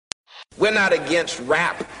We're not against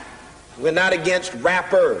rap. We're not against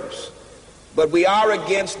rappers. But we are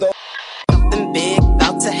against those. Something big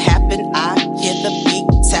about to happen. I hear the beat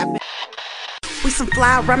tapping. We some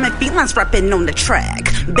fly rhyming felines rapping on the track.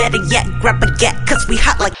 Better yet, grab a gat, cause we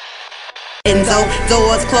hot like Enzo.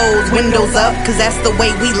 Doors closed, windows up, cause that's the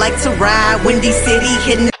way we like to ride. Windy City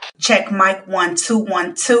hitting. Check mic 1 2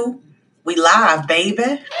 1 2. We live,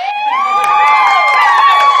 baby.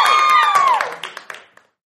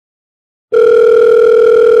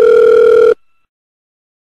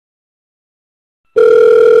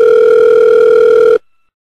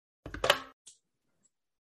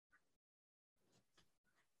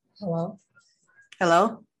 Hello.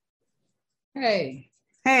 Hello. Hey.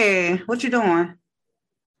 Hey, what you doing?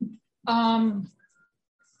 Well,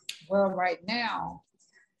 right now,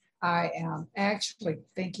 I am actually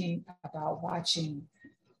thinking about watching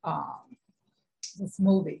this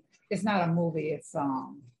movie. It's not a movie, it's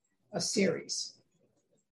a series.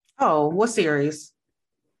 Oh, what series?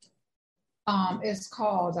 It's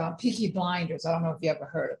called Peaky Blinders. I don't know if you ever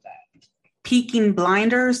heard of that. Peaking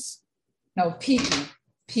Blinders? No, Peaky,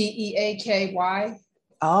 Peaky.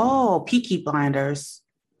 Oh, Peaky Blinders.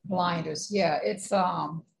 Blinders. Yeah, it's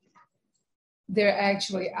they're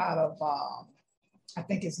actually out of I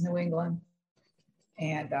think it's New England,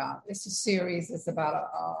 and it's a series. It's about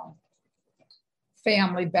a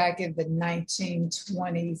family back in the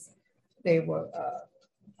 1920s. They were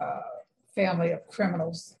a family of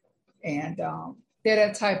criminals, and they're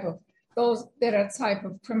that type of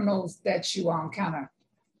criminals that you kind of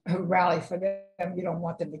rally for them. You don't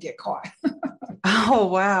want them to get caught. Oh,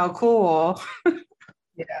 wow, cool.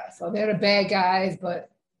 Yeah, so they're the bad guys, but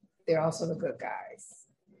they're also the good guys.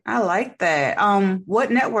 I like that.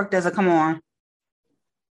 What network does it come on?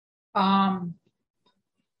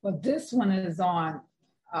 Well, this one is on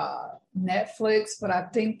Netflix, but I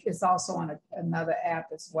think it's also on another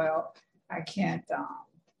app as well. I can't.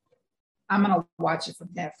 I'm gonna watch it from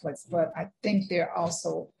Netflix, but I think they're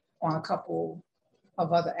also on a couple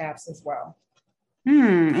of other apps as well.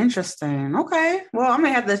 Interesting. Okay. Well, I'm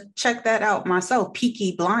gonna have to check that out myself.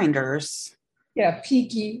 Peaky Blinders. Yeah,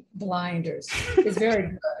 Peaky Blinders. It's very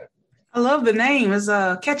good. I love the name. It's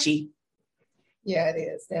catchy. Yeah, it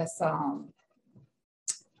is. That's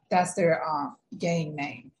their gang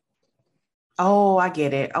name. Oh, I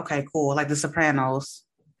get it. Okay, cool. Like The Sopranos.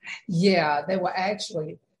 Yeah, they were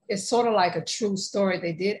actually, it's sort of like a true story.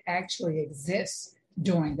 They did actually exist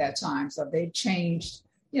during that time. So they changed,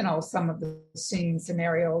 some of the scene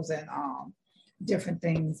scenarios and different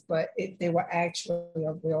things, but they were actually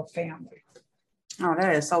a real family. Oh,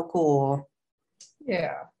 that is so cool.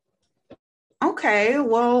 Yeah. Okay,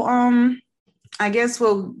 well, I guess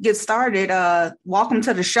we'll get started. Welcome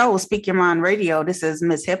to the show, Speak Your Mind Radio. This is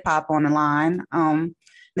Miss Hip Hop on the line.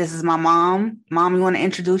 This is my mom. Mom, you want to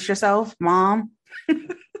introduce yourself, Mom?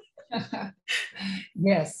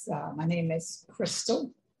 Yes, my name is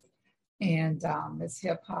Crystal, and Miss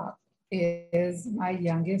Hip Hop is my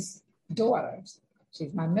youngest daughter.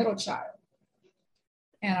 She's my middle child,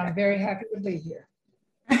 and I'm very happy to be here.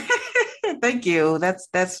 Thank you.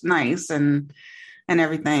 That's nice and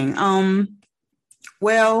everything.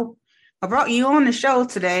 Well, I brought you on the show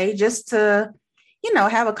today just to,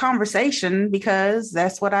 have a conversation, because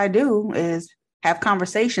that's what I do, is have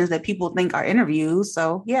conversations that people think are interviews.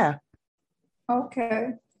 So yeah.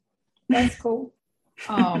 Okay, that's cool.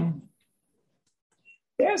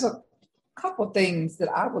 There's a couple things that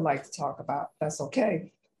I would like to talk about. That's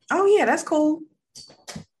okay. Oh yeah, that's cool.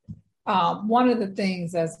 One of the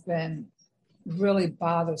things that's been really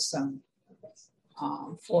bothersome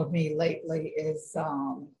for me lately is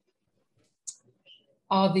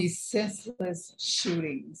all these senseless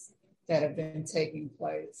shootings that have been taking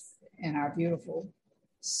place in our beautiful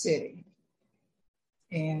city.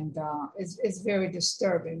 And it's very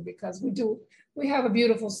disturbing, because we have a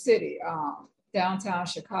beautiful city, downtown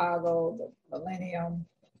Chicago, the Millennium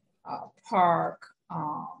Park,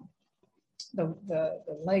 the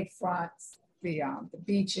lakefronts, the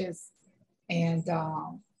beaches, and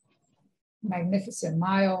Magnificent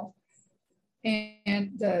Mile,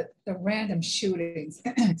 and the random shootings.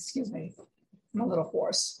 Excuse me, I'm a little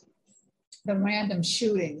hoarse. The random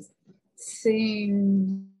shootings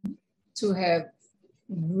seem to have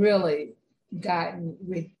really gotten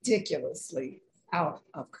ridiculously out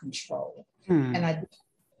of control. And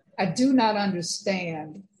I do not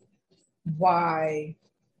understand why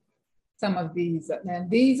some of these, and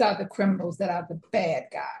these are the criminals that are the bad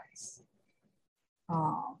guys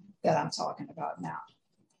that I'm talking about now.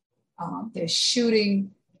 They're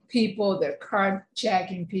shooting people, they're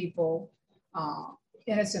carjacking people,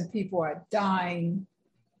 innocent people are dying,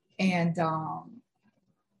 And,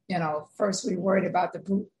 first we worried about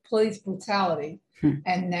the police brutality.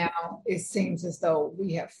 And now it seems as though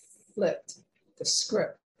we have flipped the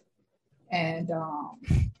script and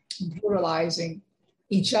brutalizing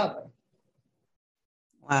each other.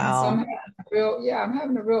 Wow. And so I'm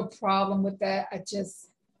having a real problem with that. I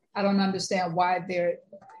don't understand why they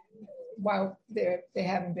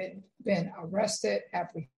haven't been arrested,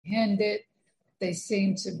 apprehended. They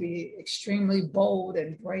seem to be extremely bold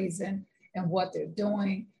and brazen in what they're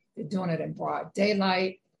doing. They're doing it in broad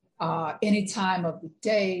daylight, any time of the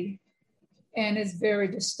day. And it's very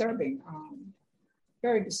disturbing,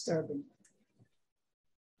 very disturbing.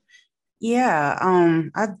 Yeah,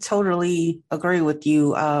 I totally agree with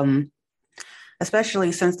you,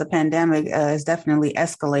 especially since the pandemic has definitely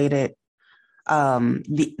escalated.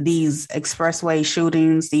 These expressway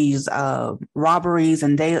shootings, these robberies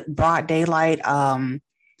and broad daylight,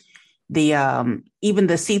 even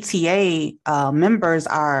the CTA members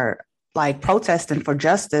are like protesting for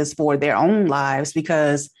justice for their own lives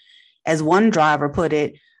because, as one driver put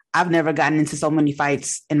it, I've never gotten into so many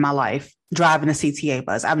fights in my life driving a CTA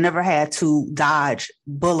bus. I've never had to dodge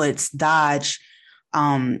bullets, dodge,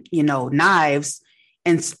 knives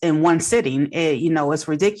in one sitting. It's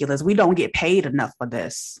ridiculous. We don't get paid enough for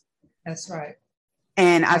this. That's right.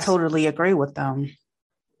 And I totally agree with them.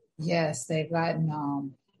 Yes, they've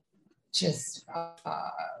gotten just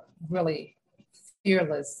really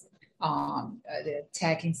fearless. They're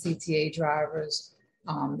attacking CTA drivers.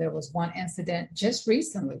 There was one incident just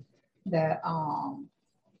recently that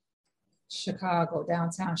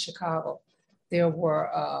downtown Chicago, there were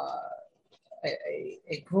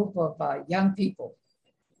a group of young people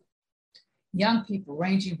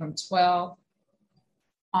ranging from 12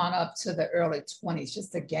 on up to the early 20s,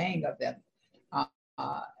 just a gang of them,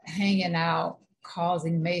 hanging out,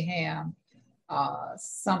 causing mayhem.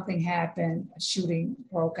 Something happened, a shooting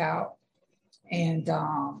broke out, and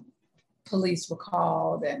police were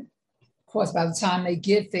called. And of course, by the time they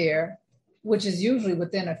get there, which is usually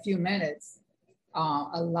within a few minutes,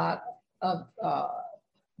 a lot of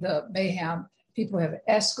the mayhem, people have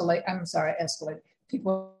escalated.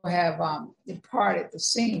 People have departed the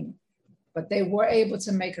scene, but they were able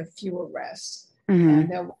to make a few arrests. Mm-hmm. And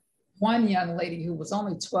there was one young lady who was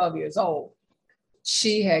only 12 years old.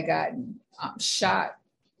 She had gotten shot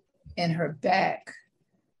in her back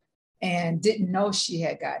and didn't know she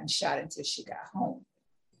had gotten shot until she got home.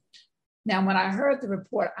 Now, when I heard the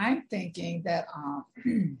report, I'm thinking that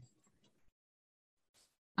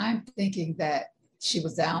she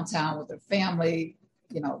was downtown with her family,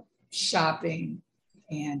 shopping,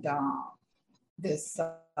 and this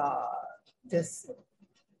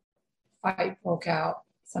fight broke out.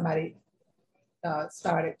 Somebody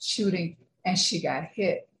started shooting, and she got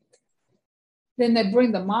hit. Then they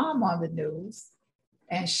bring the mom on the news,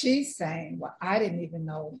 and she's saying, "Well, I didn't even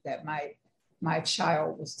know that my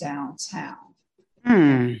child was downtown."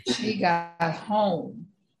 She got home.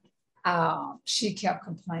 She kept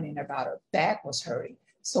complaining about her back was hurting.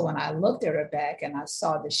 So when I looked at her back and I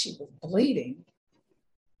saw that she was bleeding,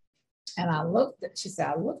 and I looked at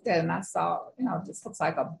it and I saw, this looks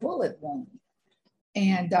like a bullet wound.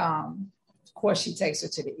 And of course, she takes her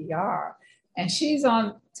to the ER, and she's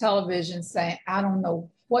on television saying, "I don't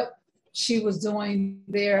know what she was doing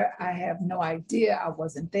there. I have no idea. I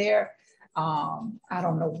wasn't there. I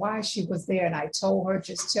don't know why she was there." And I told her,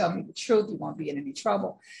 "Just tell me the truth. You won't be in any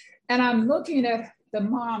trouble." And I'm looking at the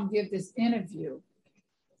mom give this interview.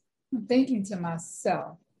 I'm thinking to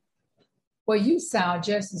myself, well, you sound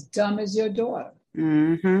just as dumb as your daughter.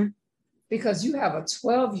 Mm-hmm. Because you have a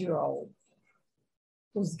 12-year-old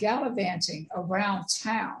who's gallivanting around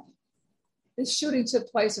town. This shooting took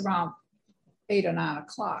place around 8 or 9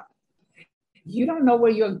 o'clock. You don't know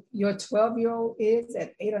where your 12-year-old is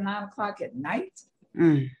at 8 or 9 o'clock at night?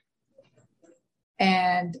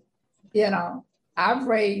 And, I've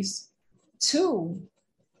raised 2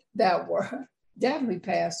 that were definitely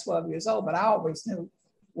past 12 years old, but I always knew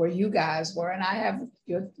where you guys were. And I have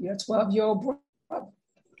your 12-year-old brother.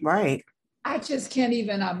 Right. I just can't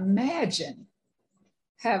even imagine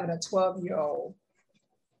having a 12-year-old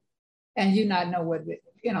and you not know what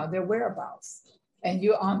their whereabouts. And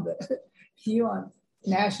you're on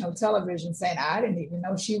national television saying, "I didn't even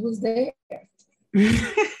know she was there." You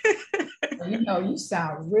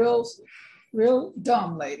sound real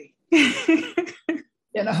dumb, lady.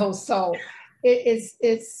 So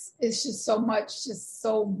it's just so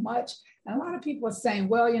much. And a lot of people are saying,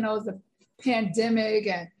 well, it's a pandemic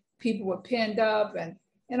and people were pinned up, and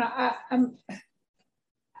I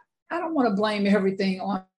don't want to blame everything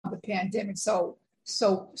on the pandemic. So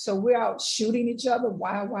So we're out shooting each other,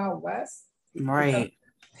 wild west. Right.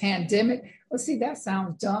 Pandemic. Well, see, that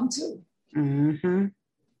sounds dumb too. Mm-hmm.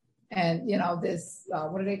 And this,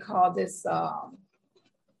 what do they call this?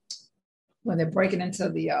 When they're breaking into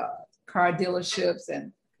the car dealerships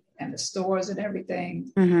and the stores and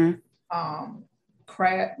everything. Mm-hmm.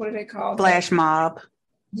 What do they call Flash that? mob.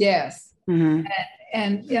 Yes. Mm-hmm.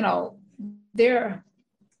 And they're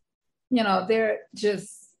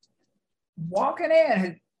just walking in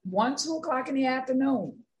at 1-2 o'clock in the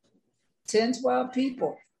afternoon, 10, 12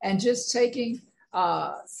 people, and just taking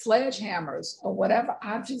sledgehammers or whatever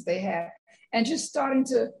objects they have and just starting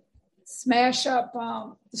to smash up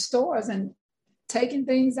the stores and taking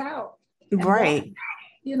things out. Right.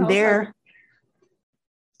 They're like,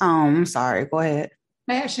 I'm sorry, go ahead.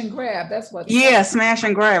 Smash and grab. That's what. Yeah, smash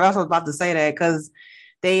and grab. I was about to say that because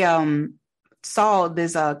they saw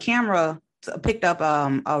this camera picked up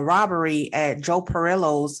a robbery at Joe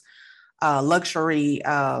Perillo's luxury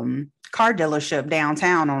car dealership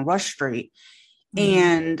downtown on Rush Street. Mm-hmm.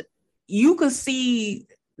 And you could see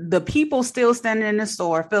the people still standing in the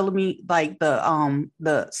store, feeling me like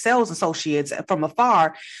the sales associates from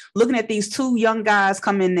afar, looking at these two young guys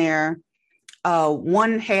come in there.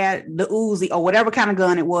 One had the Uzi or whatever kind of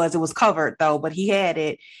gun it was. It was covered though, but he had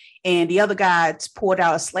it. And the other guy pulled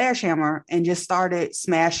out a sledgehammer and just started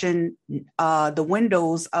smashing the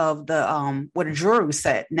windows of the where the jewelry was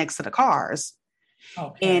set next to the cars.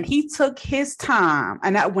 Okay. And he took his time.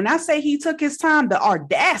 And when I say he took his time, the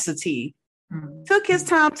audacity, took his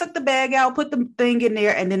time, took the bag out, put the thing in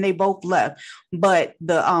there, and then they both left. But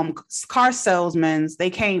the car salesmen,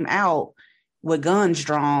 they came out with guns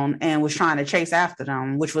drawn and was trying to chase after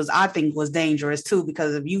them, which I think was dangerous too,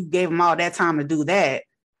 because if you gave them all that time to do that,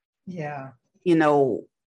 yeah,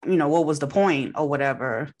 what was the point or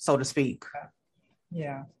whatever, so to speak.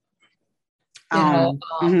 Yeah.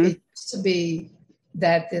 Mm-hmm. It used to be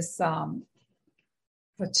that this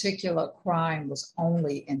particular crime was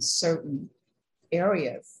only in certain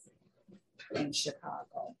areas in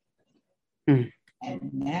Chicago.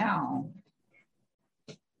 And now,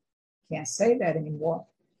 can't say that anymore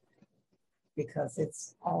because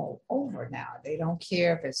it's all over now. They don't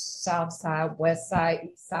care if it's South Side, West Side,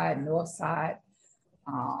 East Side, North Side,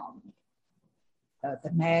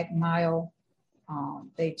 the Mag Mile.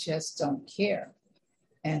 They just don't care.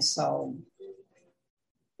 And so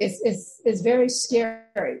it's very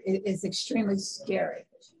scary. It's extremely scary.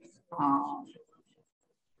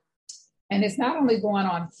 And it's not only going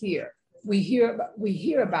on here. We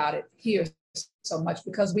hear about it here so much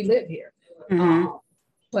because we live here. Mm-hmm.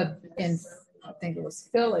 But I think it was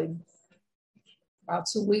Philly about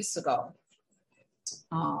 2 weeks ago.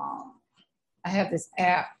 I have this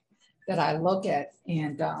app that I look at,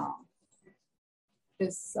 and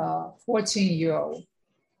this 14-year-old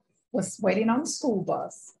was waiting on the school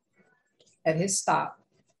bus at his stop,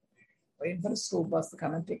 waiting for the school bus to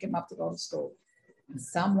come and pick him up to go to school. And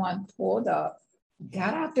someone pulled up,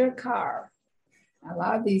 got out their car. A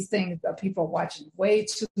lot of these things that people are watching way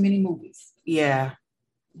too many movies. Yeah.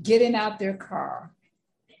 Getting out their car,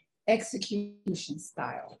 execution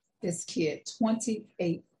style. This kid,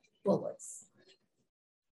 28 bullets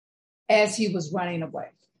as he was running away.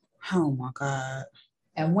 Oh my God.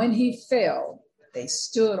 And when he fell, they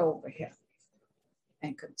stood over him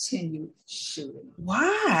and continued shooting.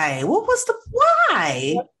 Why? What was the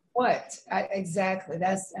why? What? Exactly.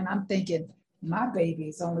 And I'm thinking, my baby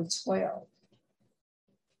is only 12.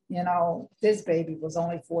 This baby was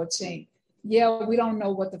only 14. Yeah, we don't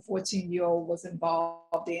know what the 14-year-old was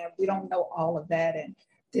involved in. We don't know all of that and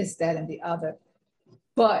this, that, and the other.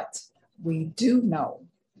 But we do know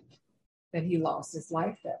that he lost his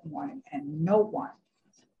life that morning, and no one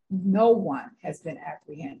has been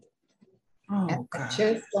apprehended. Oh, and God. I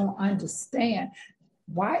just don't understand.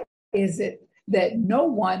 Why is it that no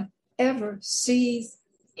one ever sees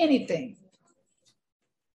anything?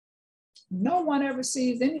 No one ever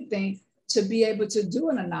sees anything to be able to do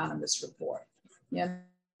an anonymous report. You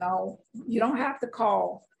don't have to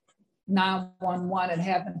call 911 and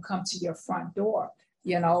have them come to your front door.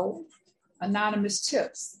 Anonymous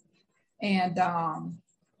tips. And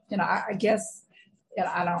I guess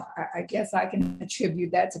I can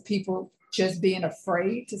attribute that to people just being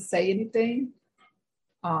afraid to say anything,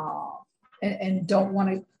 and don't want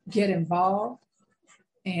to get involved.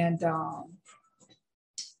 And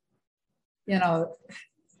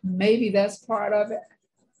maybe that's part of it.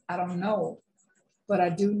 I don't know. But I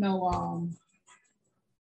do know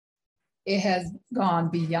it has gone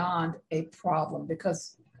beyond a problem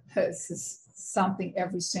because it's something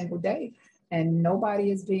every single day and nobody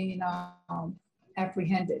is being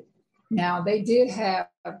apprehended. Now they did have,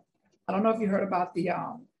 I don't know if you heard about the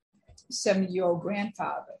 70-year-old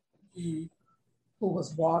grandfather who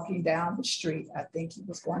was walking down the street. I think he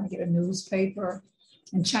was going to get a newspaper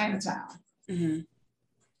in Chinatown.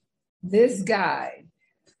 This guy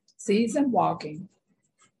sees him walking,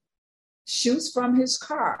 shoots from his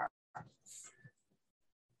car.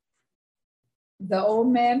 The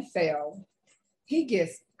old man fell. He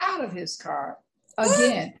gets out of his car,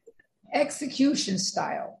 again, execution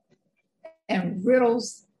style, and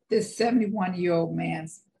riddles this 71-year-old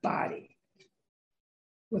man's body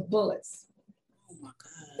with bullets. Oh my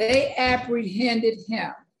God. They apprehended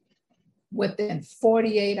him within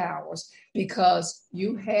 48 hours because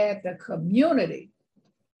you had the community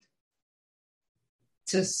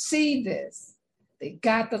to see this. They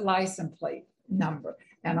got the license plate number.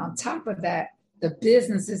 And on top of that, the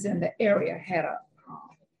businesses in the area had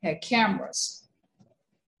cameras.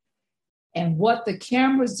 And what the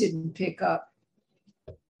cameras didn't pick up,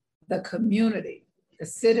 the community, the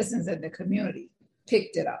citizens in the community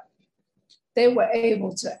picked it up. They were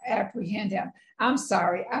able to apprehend him. I'm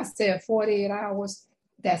sorry, I said 48 hours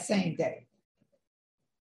that same day.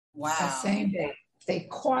 Wow. That same day. They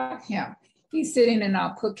caught him. He's sitting in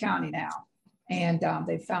Cook County now. And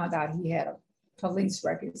they found out he had a police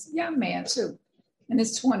record. He's a young man too, in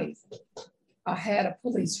his 20s, had a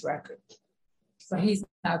police record. So he's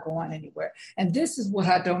not going anywhere. And this is what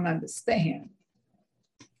I don't understand.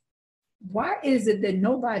 Why is it that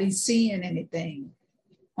nobody's seeing anything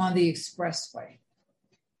on the expressway?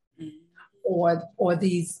 Or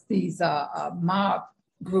these mob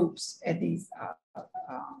groups and these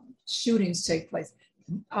shootings take place.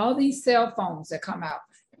 All these cell phones that come out,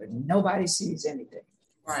 but nobody sees anything.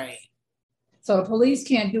 Right. So the police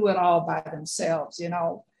can't do it all by themselves, you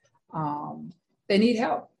know. They need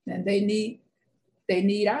help, and they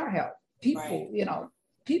need our help. People, right. You know,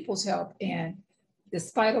 people's help. And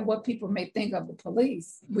despite of what people may think of the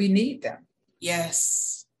police, we need them.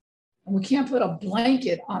 Yes. And we can't put a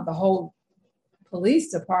blanket on the whole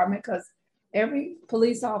police department because every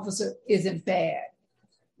police officer isn't bad.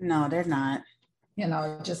 No, they're not. You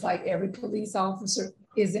know, just like every police officer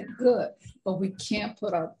isn't good, but we can't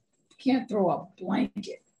throw a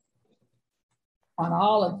blanket on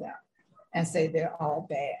all of them and say they're all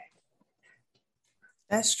bad.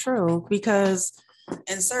 That's true, because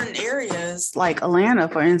in certain areas, like Atlanta,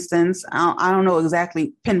 for instance, I don't know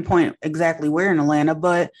pinpoint exactly where in Atlanta,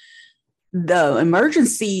 but the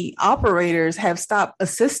emergency operators have stopped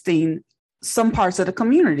assisting some parts of the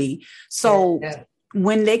community. So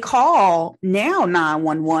when they call now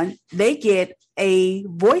 911, they get a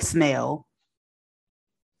voicemail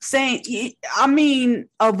saying, I mean,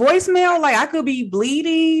 a voicemail, like I could be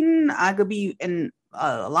bleeding, I could be in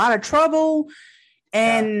a lot of trouble.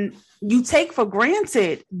 And you take for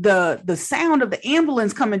granted the sound of the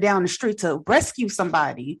ambulance coming down the street to rescue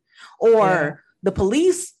somebody, or the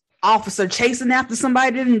police officer chasing after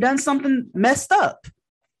somebody that had done something messed up.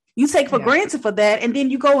 You take for granted for that, and then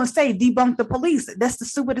you go and say debunk the police. That's the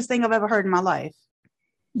stupidest thing I've ever heard in my life.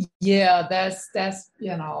 Yeah, that's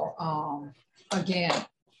you know, again,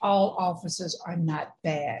 all officers are not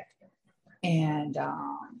bad, and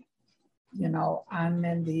you know, I'm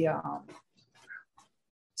in the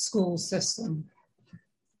school system,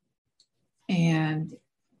 and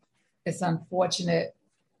it's unfortunate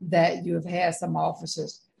that you have had some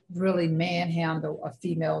officers really manhandle a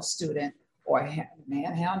female student or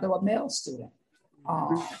manhandle a male student.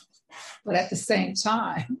 But at the same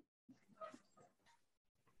time,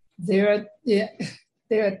 there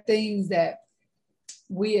are things that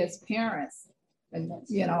we as parents, and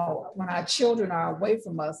you know, when our children are away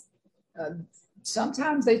from us,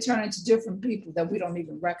 sometimes they turn into different people that we don't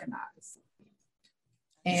even recognize.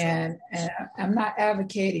 And I'm not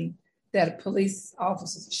advocating that police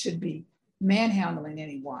officers should be manhandling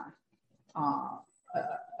anyone, a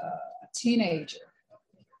teenager,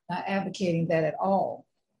 not advocating that at all.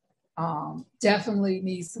 Definitely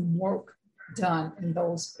needs some work done in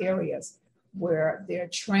those areas where they're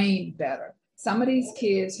trained better. Some of these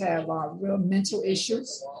kids have real mental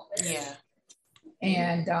issues. Yeah.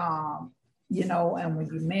 And, you know, and when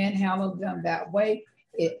you manhandle them that way,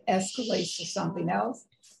 it escalates to something else.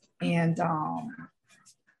 And,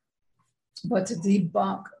 but to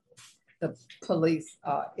debunk the police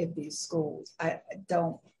in these schools, I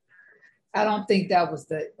don't think that was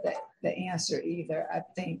the answer either. I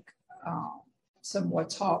think some more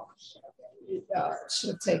talk should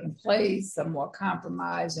have taken place, some more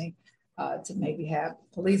compromising to maybe have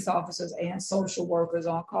police officers and social workers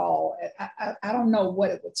on call. I don't know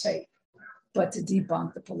what it would take, but to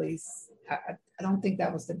debunk the police I don't think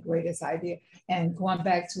that was the greatest idea. And going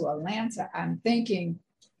back to Atlanta, I'm thinking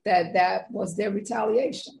that was their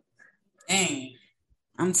retaliation. Dang,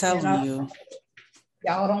 I'm telling you.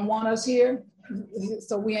 Y'all don't want us here,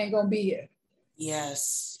 so we ain't gonna be here.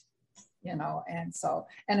 Yes. And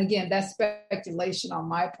again, that's speculation on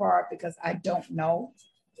my part because I don't know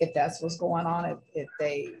if that's what's going on, if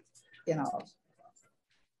they,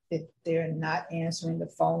 if they're not answering the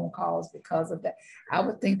phone calls because of that. I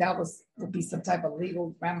would think that would be some type of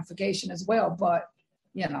legal ramification as well, but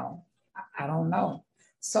I don't know.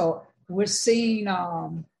 So we're seeing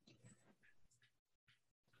the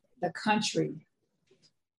country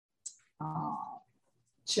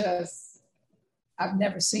I've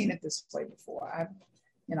never seen it this way before.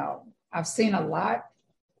 I've seen a lot,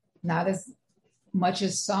 not as much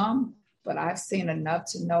as some, but I've seen enough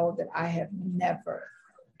to know that I have never,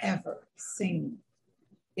 ever seen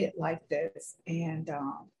it like this. And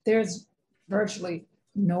there's virtually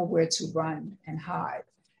nowhere to run and hide.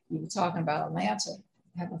 You were talking about Atlanta.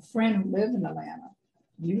 I have a friend who lived in Atlanta.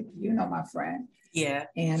 You know my friend. Yeah.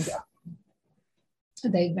 And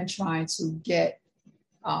they've been trying to get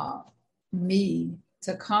me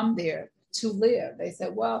to come there to live. They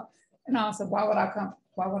said, well, I said, why would I come?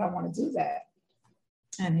 Why would I want to do that?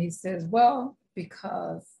 And he says, well,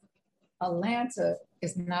 because Atlanta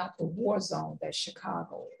is not the war zone that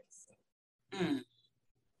Chicago is. Mm.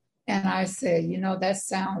 And I said, that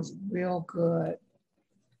sounds real good.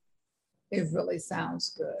 It really sounds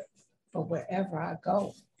good. But wherever I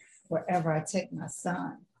go, wherever I take my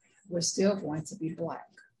son, we're still going to be Black.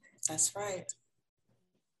 That's right.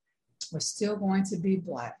 We're still going to be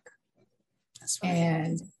Black. That's right.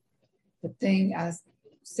 And the thing I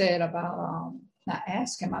said about, I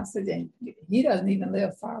asked him, I said, he doesn't even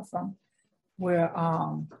live far from where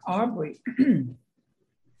Arbery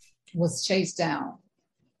was chased down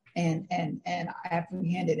and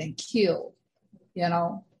apprehended and killed,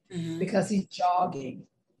 because he's jogging.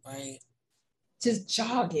 Right. Just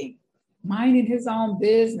jogging, minding his own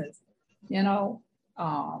business,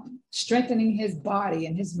 strengthening his body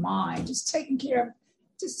and his mind, just taking care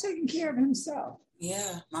of himself.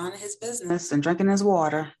 Yeah, minding his business and drinking his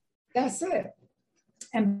water. That's it.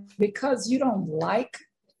 And because you don't like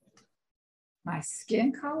my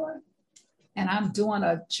skin color and I'm doing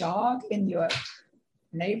a jog in your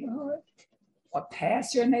neighborhood or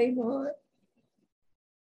past your neighborhood,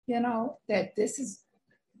 that this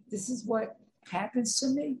is what happens to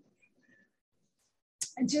me.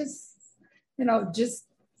 And just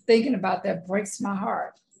thinking about that breaks my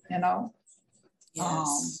heart,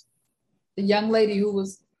 Yes. The young lady who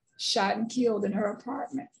was shot and killed in her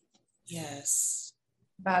apartment. Yes.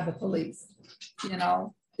 By the police.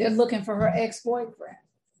 They're looking for her ex-boyfriend.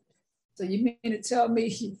 So you mean to tell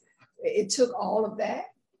me it took all of that?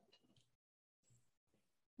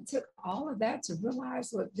 It took all of that to realize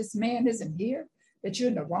that this man isn't here, that you're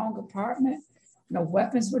in the wrong apartment. No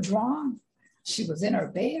weapons were drawn. She was in her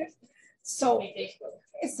bed. So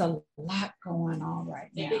it's a lot going on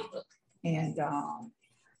right now. And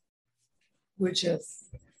we're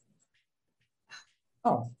just,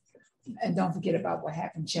 and don't forget about what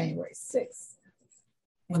happened January 6th.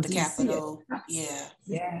 With the Capitol. Yeah.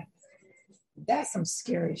 Yeah. That's some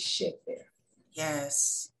scary shit there.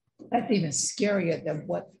 Yes. That's even scarier than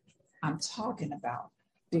what I'm talking about,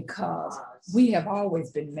 because we have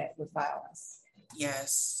always been met with violence.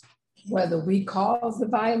 Yes. Whether we cause the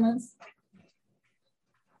violence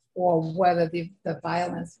or whether the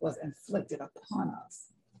violence was inflicted upon us,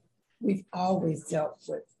 we've always dealt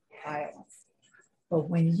with violence. But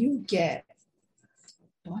when you get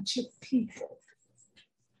a bunch of people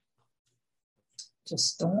to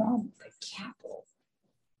storm the Capitol,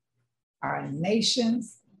 our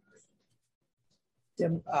nation's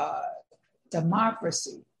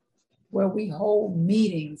democracy, where we hold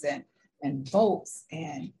meetings and votes,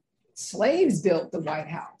 and slaves built the White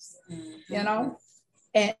House,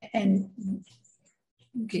 and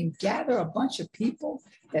you can gather a bunch of people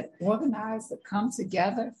that organize to come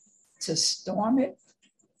together to storm it.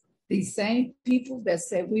 These same people that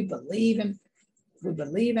said we believe in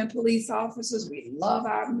police officers, we love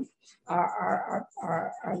our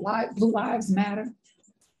Blue Lives Matter,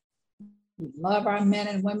 we love our men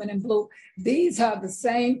and women in blue. These are the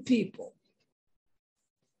same people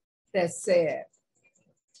that said,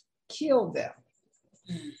 kill them.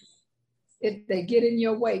 If they get in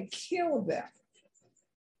your way, kill them.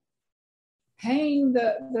 Hang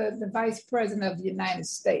the vice president of the United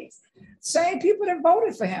States. Same people that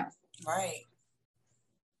voted for him. Right.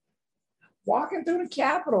 Walking through the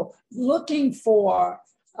Capitol, looking for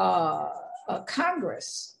a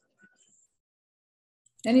Congress.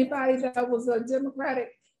 Anybody that was a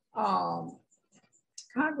Democratic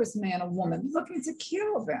congressman or woman looking to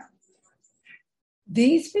kill them.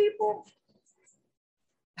 These people,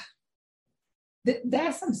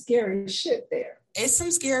 that's some scary shit there. It's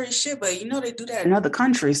some scary shit, but you know they do that in other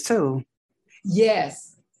countries too.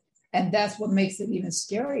 Yes. And that's what makes it even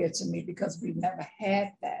scarier to me, because we've never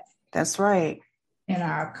had that. That's right. In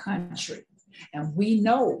our country. And we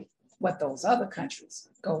know what those other countries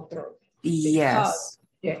go through. Yes.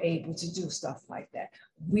 They're able to do stuff like that.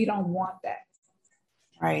 We don't want that.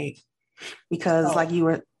 Right. Because like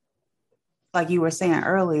you were saying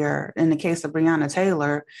earlier, in the case of Breonna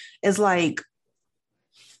Taylor, it's like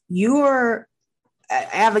you're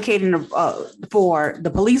advocating for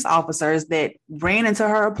the police officers that ran into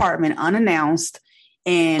her apartment unannounced.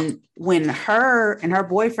 And when her and her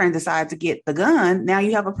boyfriend decide to get the gun, now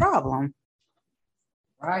you have a problem.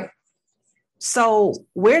 Right. So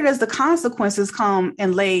where does the consequences come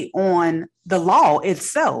and lay on the law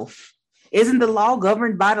itself? Isn't the law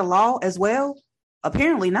governed by the law as well?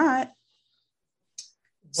 Apparently not.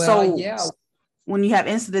 Well, so yeah. When you have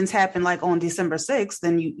incidents happen like on December 6th,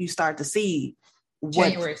 then you start to see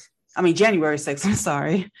January 6th, I'm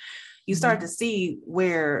sorry. You start to see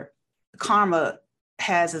where karma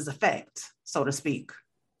has its effect, so to speak.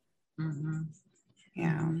 Mm-hmm.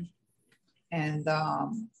 Yeah. And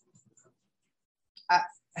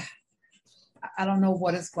I don't know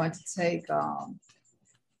what it's going to take.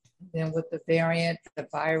 Then with the variant, the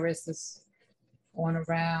virus is going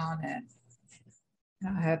around, and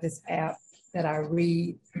I have this app that I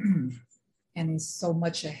read, and there's so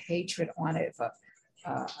much hatred on it. If an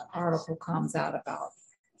article comes out about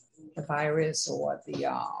the virus or the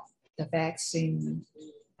vaccine,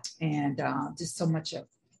 and just so much of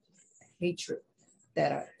hatred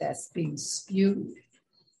that's being spewed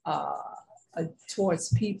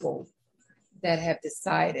towards people that have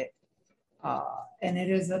decided, and it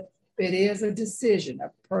is a decision,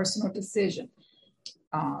 a personal decision.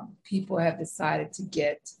 People have decided to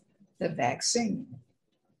get the vaccine.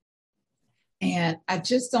 And I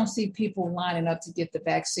just don't see people lining up to get the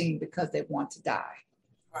vaccine because they want to die.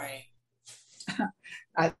 Right.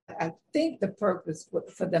 I think the purpose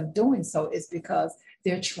for them doing so is because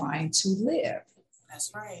they're trying to live.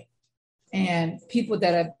 That's right. And people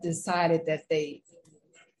that have decided that they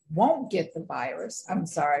won't get the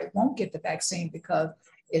won't get the vaccine because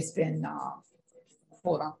it's been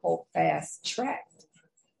quote unquote fast tracked.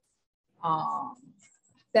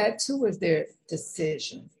 That too is their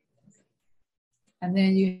decision. And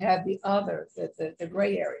then you have the other, the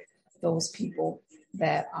gray area, those people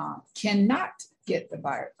that cannot get the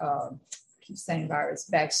virus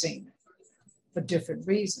vaccine for different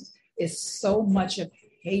reasons. It's so much of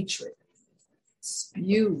hatred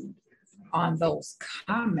spewed on those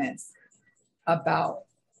comments about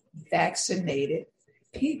vaccinated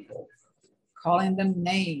people, calling them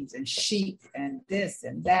names and sheep and this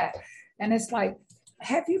and that. And it's like,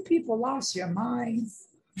 have you people lost your minds?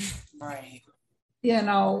 Right. You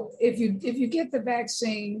know, if you get the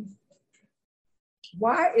vaccine,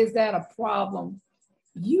 why is that a problem?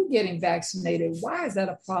 You getting vaccinated, why is that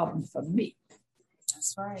a problem for me?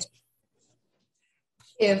 That's right.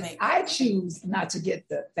 If I choose not to get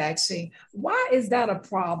the vaccine, why is that a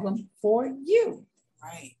problem for you?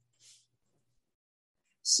 Right.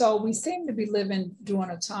 So we seem to be living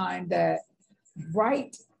during a time that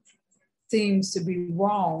right seems to be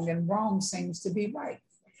wrong and wrong seems to be right.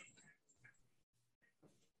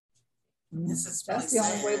 That's the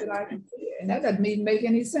only way that I can see it. And that doesn't even make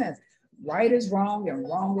any sense. Right is wrong and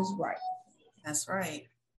wrong is right. That's right.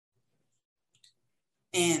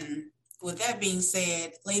 And with that being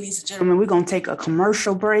said, ladies and gentlemen, we're going to take a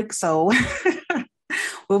commercial break. So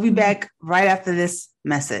we'll be back right after this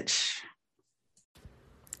message.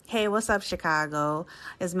 Hey, what's up, Chicago?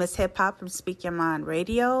 It's Miss Hip Hop from Speak Your Mind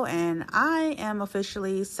Radio, and I am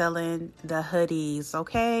officially selling the hoodies,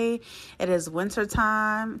 okay? It is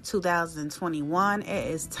wintertime, 2021.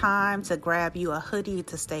 It is time to grab you a hoodie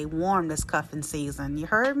to stay warm this cuffing season. You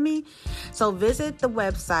heard me? So visit the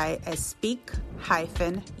website at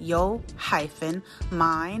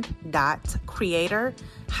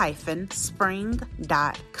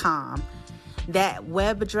speak-yo-mind.creator-spring.com. That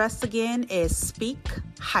web address again is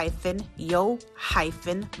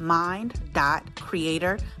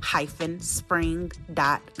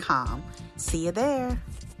speak-yo-mind.creator-spring.com. See you there.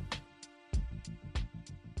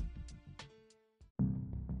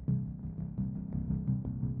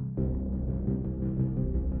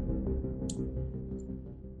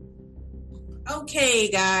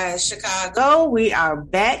 Okay, guys, Chicago, we are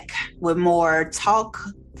back with more talk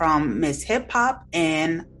from Miss Hip Hop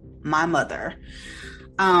and my mother.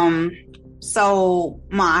 So,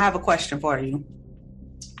 Ma, I have a question for you.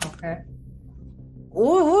 Okay.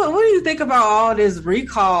 What do you think about all this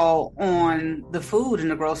recall on the food in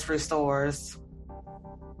the grocery stores?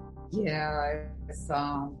 Yeah, it's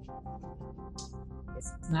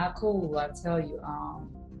not cool. I tell you.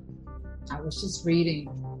 I was just reading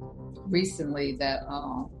recently that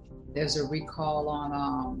there's a recall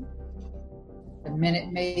on the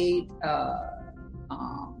Minute Maid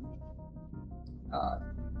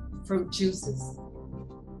fruit juices,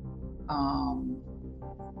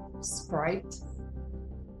 Sprite,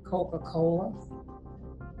 Coca-Cola,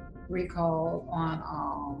 recall on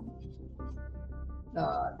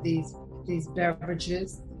these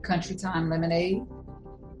beverages, Country Time lemonade,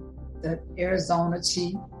 the Arizona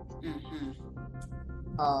tea,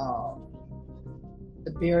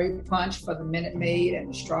 the berry punch for the Minute Maid, and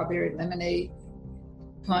the strawberry lemonade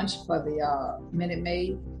punch for the Minute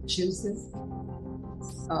Maid juices.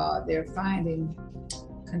 They're finding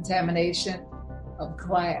contamination of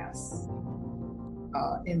glass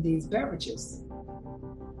in these beverages.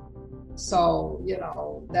 So, you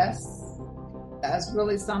know, that's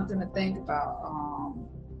really something to think about.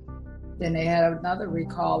 Then they had another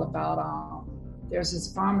recall about there's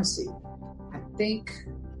this pharmacy. I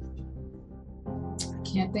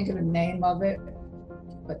can't think of the name of it,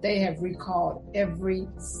 but they have recalled every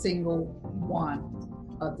single one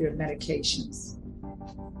of their medications.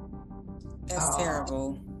 That's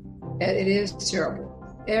terrible. It is terrible.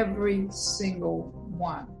 Every single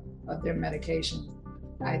one of their medications.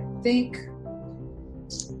 I think,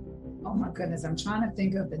 oh my goodness, I'm trying to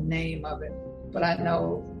think of the name of it, but I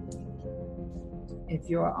know if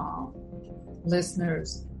your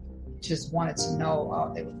listeners just wanted to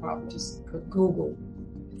know, they would probably just Google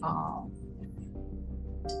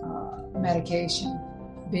medication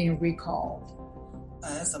being recalled.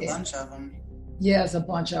 That's a bunch of them. Yeah, it's a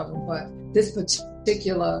bunch of them, but this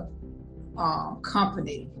particular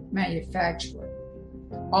company, manufacturer,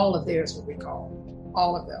 all of theirs were recalled.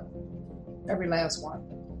 All of them. Every last one.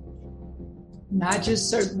 Not just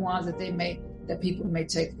certain ones that people may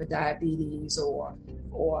take for diabetes or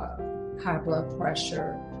high blood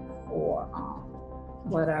pressure or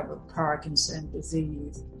whatever, Parkinson's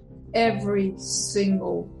disease. Every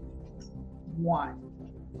single one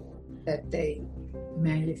that they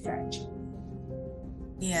manufacture.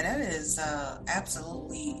 Yeah, that is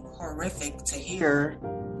absolutely horrific to hear,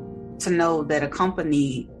 to know that a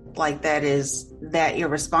company like that is that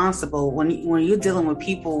irresponsible. When you're dealing with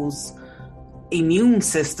people's immune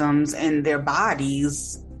systems and their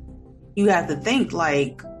bodies, you have to think,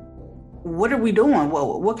 like, what are we doing?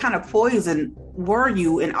 What kind of poison were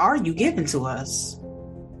you and are you giving to us?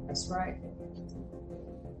 That's right.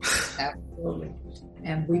 Absolutely.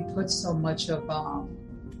 And we put so much of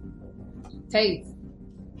faith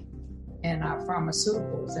in our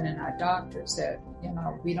pharmaceuticals and in our doctors that, you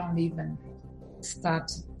know, we don't even stop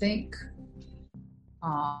to think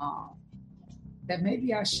that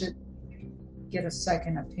maybe I should get a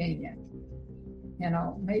second opinion. You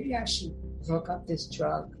know, maybe I should look up this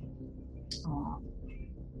drug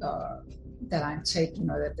that I'm taking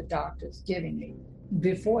or that the doctor's giving me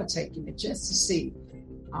before taking it, just to see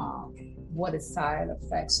what its side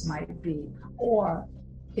effects might be, or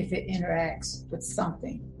if it interacts with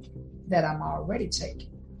something that I'm already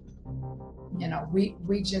taking. You know,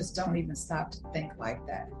 we just don't even stop to think like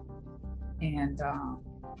that. And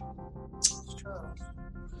it's true.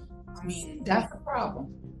 I mean, that's a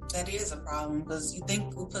problem. That is a problem, because you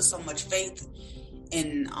think we put so much faith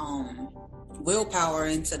in willpower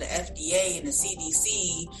into the FDA and the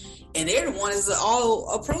CDC, and they're the ones that all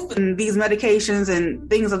approving these medications and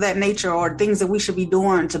things of that nature, or things that we should be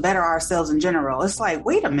doing to better ourselves in general. It's like,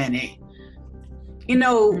 wait a minute, you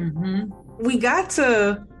know, we got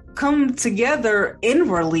to come together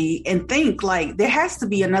inwardly and think, like, there has to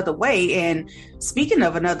be another way. And speaking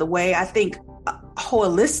of another way, I think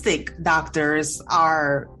holistic doctors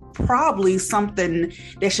are probably something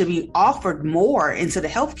that should be offered more into the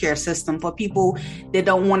healthcare system for people that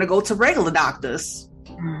don't want to go to regular doctors.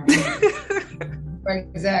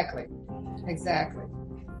 Exactly.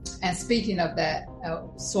 And speaking of that,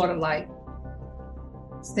 sort of like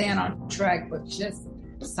staying on track, but just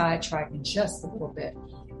sidetracking just a little bit.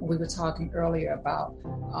 We were talking earlier about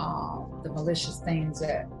the malicious things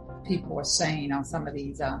that people are saying on some of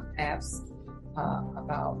these apps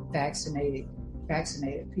about vaccinated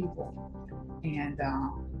people, and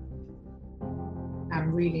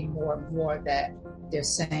I'm reading more and more that they're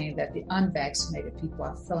saying that the unvaccinated people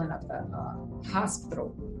are filling up the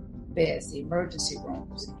hospital beds, the emergency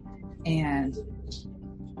rooms, and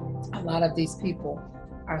a lot of these people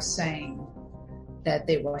are saying that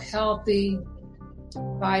they were healthy,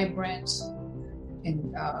 vibrant,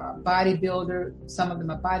 and bodybuilder. Some of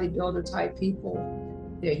them are bodybuilder type people.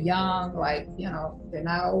 They're young, they're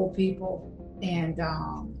not old people. And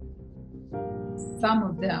some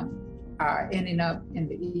of them are ending up in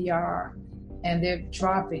the ER, and they're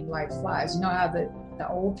dropping like flies. You know how the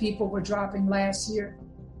old people were dropping last year?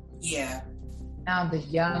 Yeah. Now the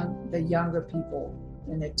younger people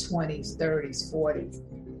in their 20s, 30s, 40s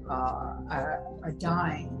are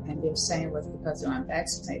dying, and they're saying it was because they're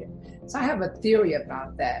unvaccinated. So I have a theory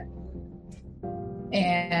about that.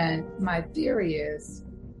 And my theory is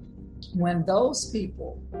when those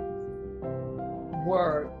people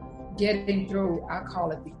were getting through, I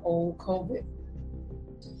call it the old COVID,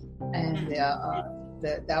 and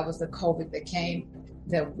that was the COVID that came,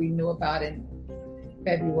 that we knew about in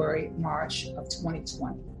February, March of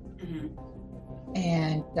 2020. Mm-hmm.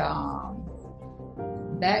 And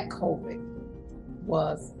that COVID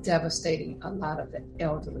was devastating a lot of the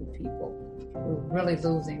elderly people. We were really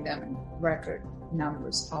losing them in record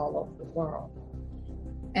numbers all over the world.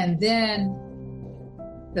 And then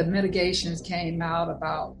the mitigations came out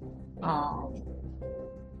about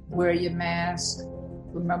wear your mask,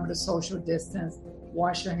 remember the social distance,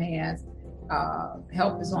 wash your hands,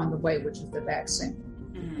 help is on the way, which is the vaccine.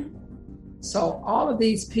 Mm-hmm. So all of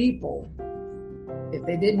these people, if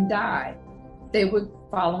they didn't die, they were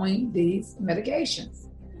following these mitigations.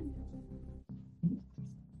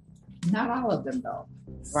 Not all of them, though.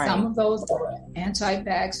 Right. Some of those were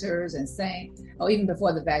anti-vaxxers and saying, even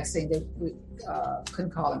before the vaccine, we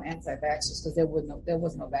couldn't call them anti-vaxxers because there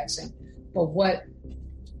was no vaccine. But what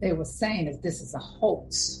they were saying is this is a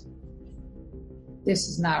hoax. This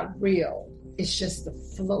is not real. It's just the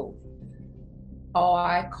flu. Oh,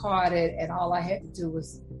 I caught it, and all I had to do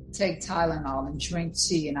was take Tylenol and drink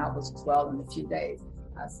tea, and I was well in a few days.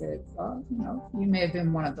 I said, well, you may have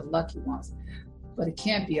been one of the lucky ones, but it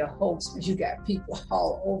can't be a hoax because you got people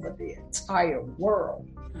all over the entire world,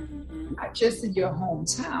 mm-hmm. not just in your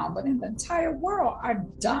hometown, but in the entire world are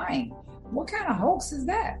dying. What kind of hoax is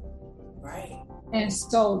that? Right. And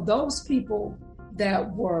so those people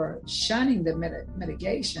that were shunning the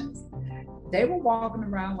mitigations, they were walking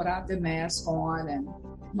around without their mask on and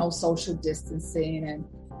no social distancing and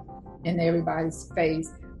in everybody's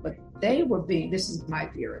face. But they were this is my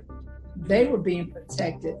theory, they were being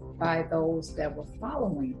protected by those that were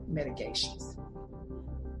following mitigations.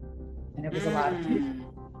 And there was a lot of people.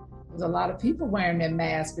 There was a lot of people wearing their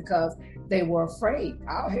masks because they were afraid.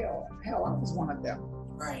 Hell, I was one of them.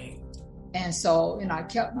 Right. And so, I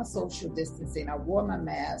kept my social distancing. I wore my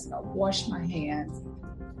mask. I washed my hands.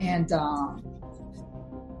 And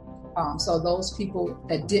so those people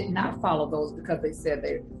that did not follow those because they said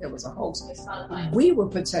it was a hoax, we were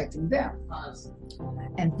protecting them.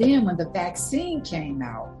 And then when the vaccine came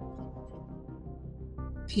out,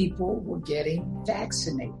 people were getting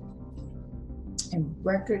vaccinated in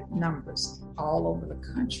record numbers all over the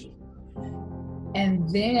country. And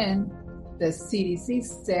then the CDC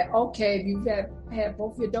said, okay, if you've had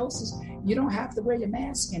both your doses, you don't have to wear your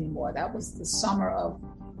mask anymore. That was the summer of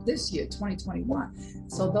this year, 2021.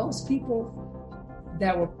 So those people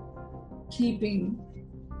that were keeping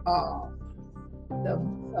the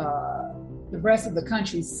rest of the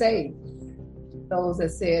country safe, those that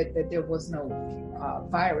said that there was no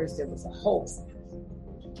virus, there was a hoax,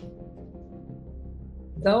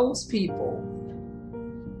 those people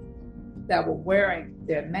that were wearing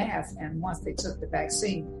their masks, and once they took the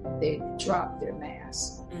vaccine, they dropped their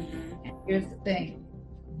masks. Mm-hmm. And here's the thing,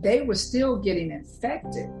 they were still getting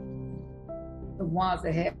infected, the ones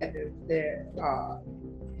that had their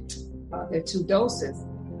 2 doses,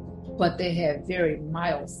 but they had very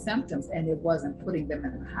mild symptoms, and it wasn't putting them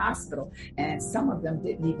in the hospital. And some of them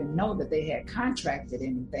didn't even know that they had contracted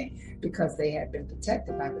anything because they had been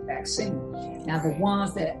protected by the vaccine. Now, the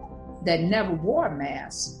ones that never wore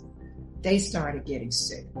masks, they started getting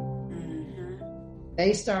sick. Mm-hmm.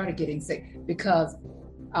 They started getting sick because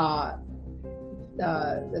the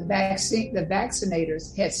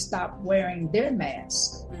vaccinators had stopped wearing their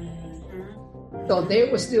masks. Mm-hmm. So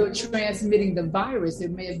they were still transmitting the virus. There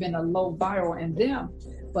may have been a low viral in them,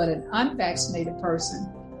 but an unvaccinated person,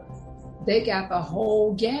 they got the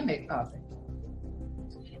whole gamut of it.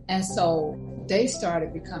 And so they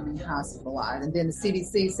started becoming hospitalized. And then the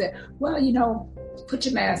CDC said, well, put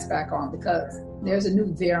your mask back on because there's a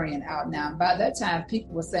new variant out now. And by that time,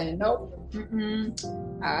 people were saying, nope,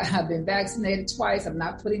 I've been vaccinated twice. I'm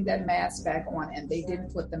not putting that mask back on. And they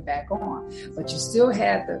didn't put them back on. But you still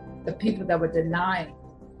had the people that were denying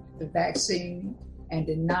the vaccine and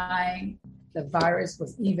denying the virus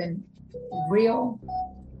was even real.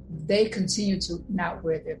 they continue to not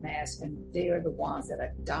wear their mask, and they are the ones that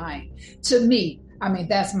are dying. To me, I mean,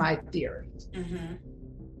 that's my theory. Mm-hmm.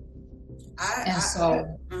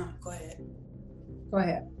 Go ahead. Go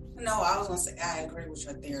ahead. No, I was going to say, I agree with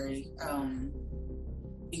your theory,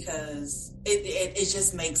 because it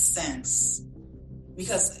just makes sense.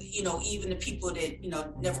 Because, even the people that,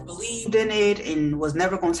 never believed in it and was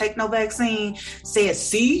never going to take no vaccine said,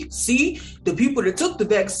 see, the people that took the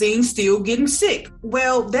vaccine still getting sick.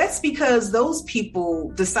 Well, that's because those people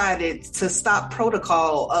decided to stop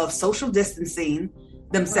protocol of social distancing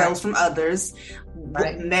themselves from others,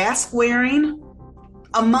 mask wearing,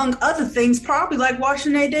 among other things, probably like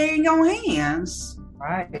washing their dang own hands.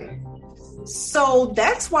 Right. So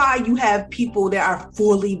that's why you have people that are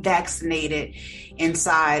fully vaccinated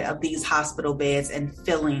inside of these hospital beds and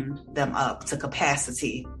filling them up to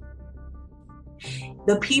capacity.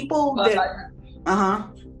 The people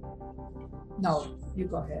No, you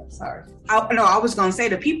go ahead. Sorry. I was going to say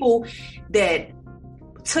the people that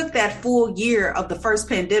took that full year of the first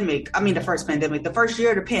year of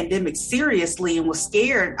the pandemic seriously and was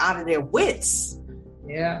scared out of their wits.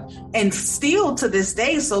 Yeah. And still to this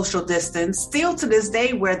day, social distance, still to this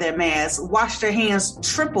day, wear their masks, wash their hands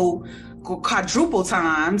triple, quadruple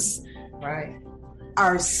times, right,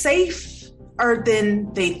 are safer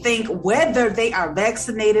than they think, whether they are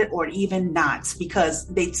vaccinated or even not, because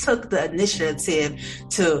they took the initiative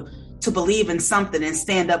to believe in something and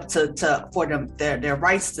stand up for their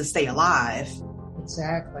rights to stay alive.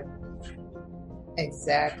 Exactly.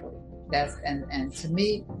 That's and to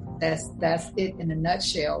me, that's it in a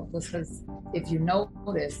nutshell. Because if you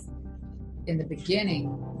notice, in the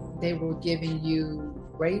beginning, they were giving you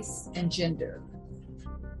race and gender.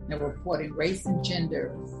 They were reporting race and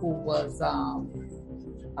gender who was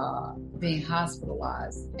being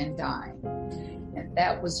hospitalized and dying, and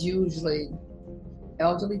that was usually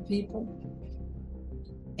elderly people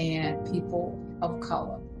and people of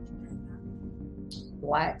color,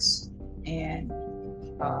 blacks and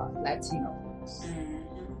Latinos.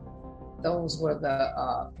 Those were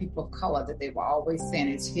the people of color that they were always saying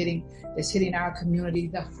it's hitting our community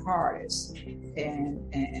the hardest.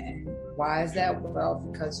 And why is that? Well,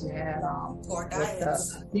 because you had poor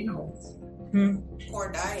diets.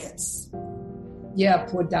 Poor diets. Yeah,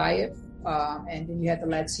 poor diet. And then you had the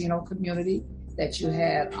Latino community, that you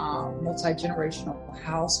had multi-generational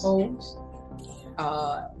households.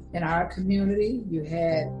 In our community, you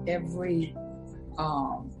had every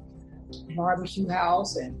barbecue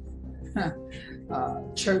house and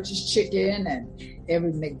Church's Chicken and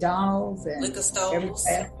every McDonald's and liquor stores.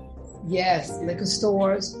 Liquor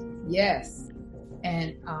stores. Yes.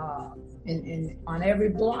 And on every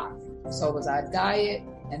block. So it was our diet,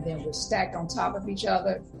 and then we're stacked on top of each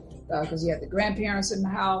other, because you had the grandparents in the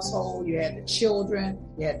household, you had the children,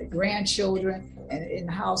 you had the grandchildren, and in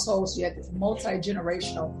the household, so you had this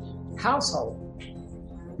multi-generational household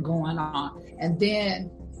going on. And then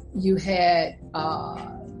you had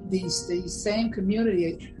these same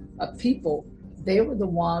community of people. They were the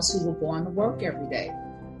ones who were going to work every day,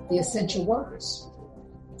 the essential workers.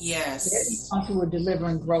 Yes. They're the ones who were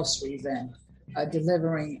delivering groceries and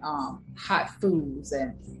delivering hot foods,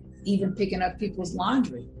 and even picking up people's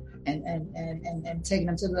laundry and taking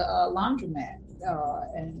them to the laundromat.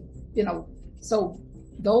 So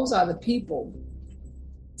those are the people,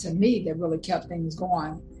 to me, that really kept things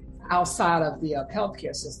going outside of the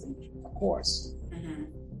healthcare system, of course. Mm-hmm.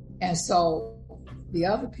 And so the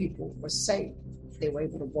other people were safe. They were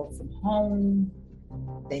able to work from home.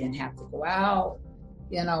 They didn't have to go out.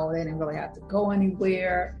 They didn't really have to go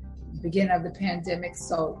anywhere. Beginning of the pandemic,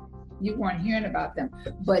 so you weren't hearing about them.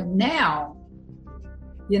 But now,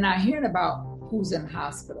 you're not hearing about who's in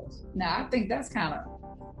hospitals. Now, I think that's kind of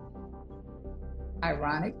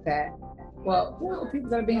ironic that, well, who are the people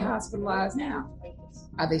that are being hospitalized now?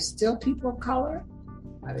 Are they still people of color?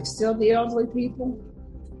 Are they still the elderly people?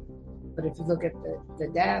 But if you look at the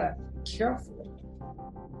data carefully,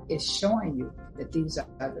 it's showing you that these are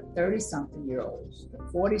the 30-something-year-olds, the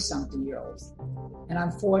 40-something-year-olds, and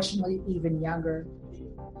unfortunately, even younger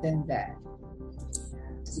than that.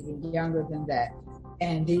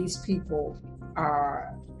 And these people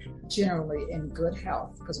are generally in good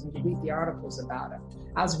health, because when you read the articles about it.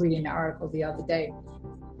 I was reading an article the other day.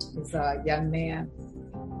 It's a young man,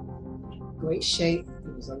 great shape.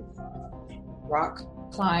 He was a rock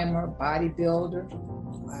climber, bodybuilder,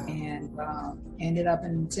 and ended up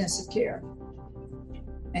in intensive care.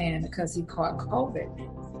 And because he caught COVID,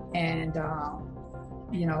 and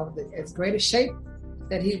as great a shape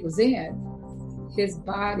that he was in, his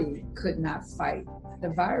body could not fight the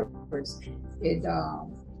virus.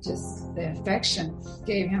 just the infection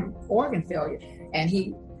gave him organ failure. And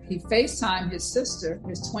he FaceTimed his sister,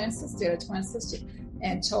 his twin sister,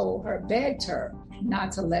 and begged her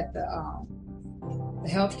not to let the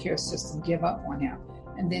healthcare system give up on him.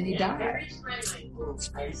 And then he died.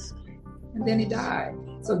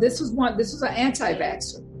 So this was an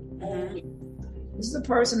anti-vaxxer. This is a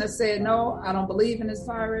person that said, no, I don't believe in this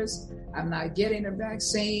virus. I'm not getting a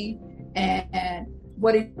vaccine. And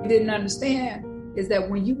what he didn't understand is that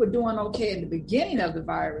when you were doing okay in the beginning of the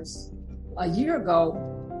virus a year ago,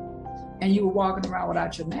 and you were walking around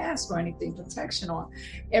without your mask or anything, protection on,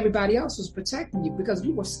 everybody else was protecting you because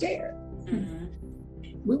we were scared.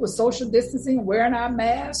 We were social distancing, wearing our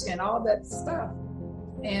masks and all that stuff.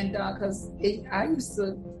 And because I used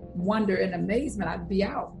to wonder in amazement, I'd be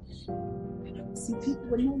out, see people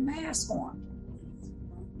with no mask on,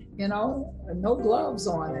 no gloves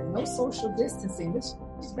on and no social distancing. This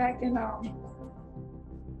was back in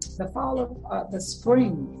the fall of the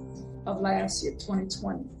spring of last year,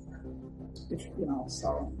 2020.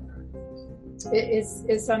 So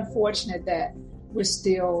it's unfortunate that we're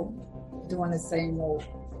still doing the same old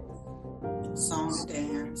song and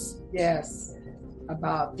dance. Yes,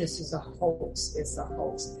 about this is a hoax. It's a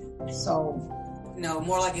hoax. So no,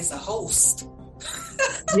 more like it's a host.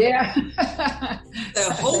 Yeah.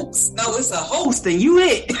 The hoax. No, it's a host, and you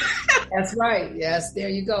it. That's right. Yes, there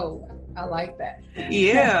you go. I like that.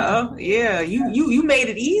 Yeah. You made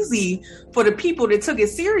it easy for the people that took it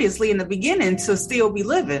seriously in the beginning to still be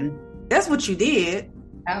living. That's what you did.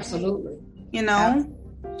 Absolutely.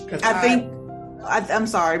 I'm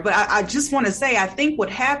sorry, but I just want to say, I think what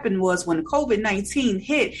happened was when COVID-19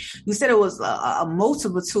 hit, you said it was a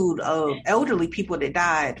multitude of elderly people that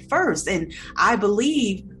died first. And I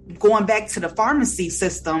believe going back to the pharmacy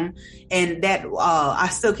system, and that I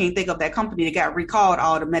still can't think of that company that got recalled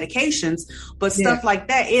all the medications, but stuff like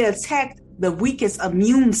that, it attacked the weakest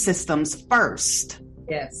immune systems first.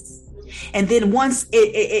 Yes. And then once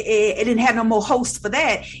it didn't have no more hosts for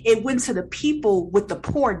that, it went to the people with the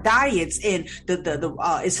poor diets and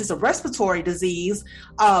it's just a respiratory disease.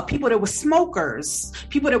 People that were smokers,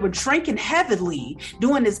 people that were drinking heavily,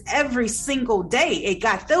 doing this every single day. It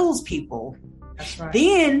got those people. That's right.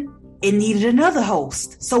 Then it needed another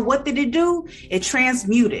host. So what did it do? It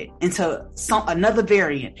transmuted into another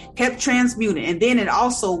variant, kept transmuting. And then it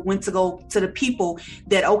also went to go to the people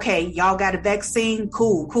that, okay, y'all got a vaccine.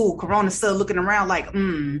 Cool. Corona's still looking around like,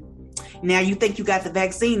 now you think you got the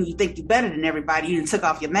vaccine. You think you're better than everybody. You done took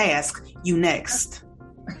off your mask. You next.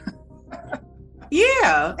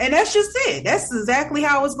 Yeah. And that's just it. That's exactly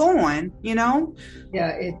how it's going,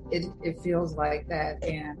 Yeah, it feels like that.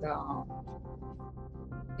 And,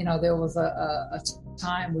 there was a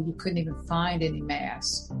time where you couldn't even find any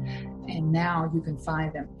masks, and now you can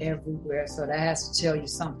find them everywhere. So that has to tell you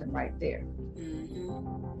something right there.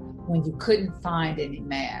 When you couldn't find any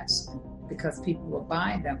masks because people were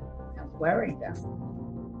buying them and wearing them,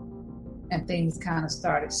 and things kind of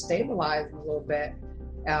started stabilizing a little bit,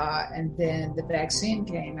 and then the vaccine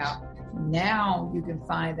came out. Now you can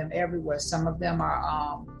find them everywhere. Some of them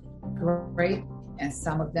are great, and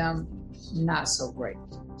some of them not so great.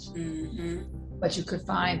 But you could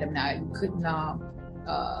find them now. You couldn't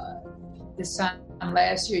this time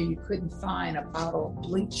last year you couldn't find a bottle of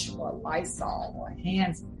bleach or Lysol or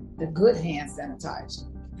the good hand sanitizer.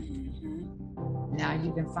 Now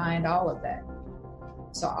you can find all of that.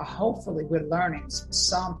 So hopefully we're learning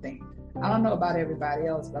something. I don't know about everybody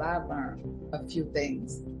else, but I've learned a few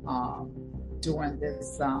things during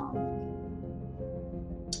this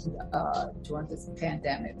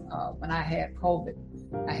pandemic. When I had COVID,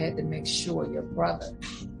 I had to make sure your brother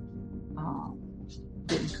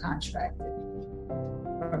didn't contract it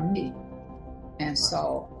from me. And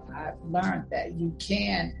so I've learned that you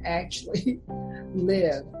can actually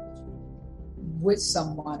live with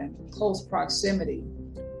someone in close proximity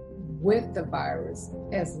with the virus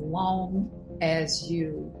as long as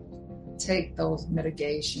you take those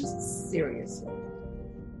mitigations seriously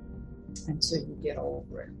until you get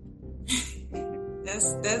over it.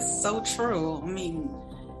 That's so true. I mean,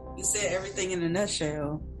 you said everything in a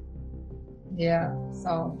nutshell. Yeah.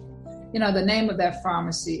 So, the name of that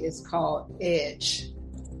pharmacy is called Edge.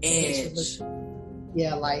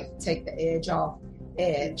 Yeah, like take the edge off.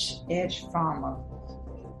 Edge Pharma.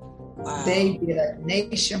 Wow. They did a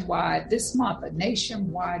nationwide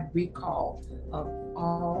recall of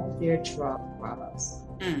all their drug products.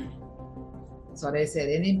 So they said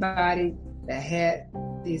anybody that had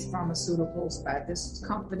these pharmaceuticals by this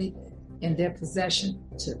company in their possession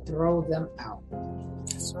to throw them out.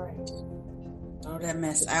 That's right. Throw that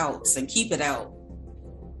mess out and keep it out.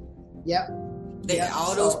 Yep.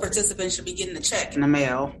 All those participants should be getting a check in the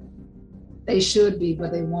mail. They should be,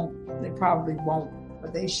 but they won't. They probably won't,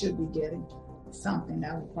 but they should be getting something.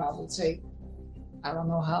 That will probably take, I don't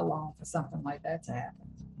know how long for something like that to happen.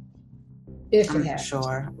 If it happens.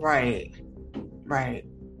 Sure. Right.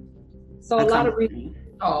 So a lot of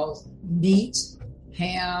recalls: meat,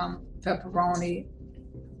 ham, pepperoni,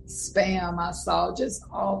 Spam. I saw just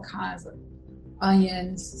all kinds of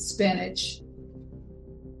onions, spinach.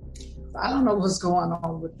 I don't know what's going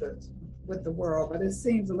on with the world, but it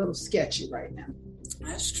seems a little sketchy right now.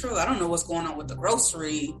 That's true. I don't know what's going on with the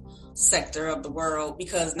grocery sector of the world,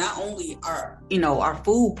 because not only are our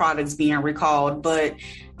food products being recalled, but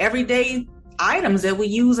everyday items that we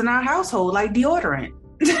use in our household, like deodorant.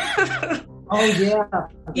 Oh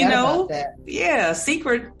yeah. Yeah,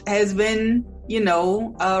 Secret has been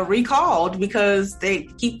recalled because they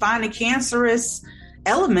keep finding cancerous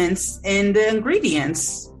elements in the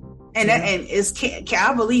ingredients. And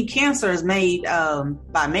I believe cancer is made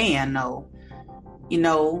by man, though.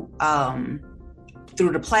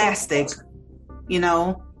 Through the plastic.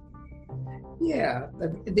 Yeah,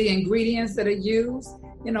 the ingredients that are used.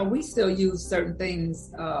 We still use certain things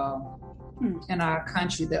in our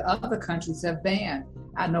country that other countries have banned.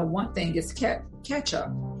 I know one thing is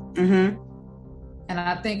ketchup. Mm-hmm. And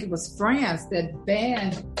I think it was France that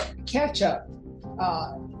banned ketchup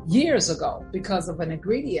years ago because of an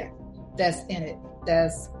ingredient that's in it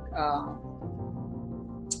that's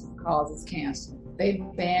causes cancer. They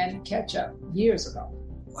banned ketchup years ago.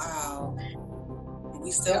 Wow.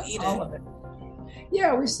 We still eat all of it.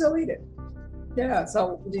 Yeah, we still eat it. Yeah,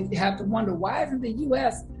 so you have to wonder, why isn't the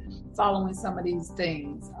U.S. following some of these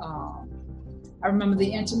things? I remember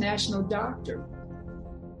the international doctor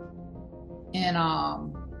in I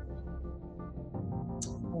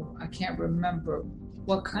can't remember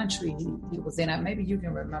what country he was in. Maybe you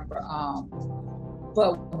can remember.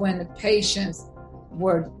 But when the patients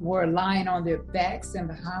were lying on their backs in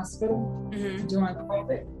the hospital during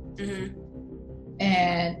COVID,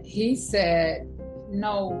 and he said,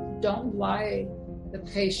 no, don't lie the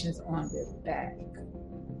patients on their back,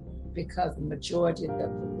 because the majority of the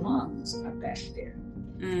lungs are back there.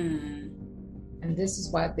 And this is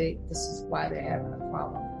why they're having a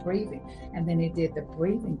problem breathing. And then they did the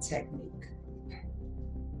breathing technique.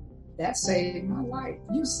 That saved my life.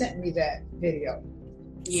 You sent me that video.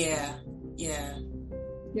 Yeah,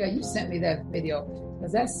 you sent me that video,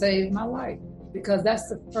 because that saved my life. Because that's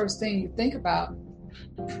the first thing you think about,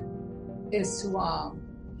 is to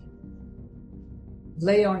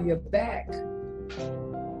lay on your back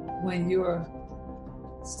when you're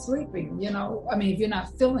sleeping. If you're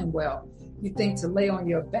not feeling well, you think to lay on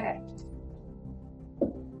your back.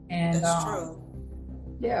 And that's true.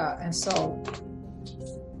 Yeah, and so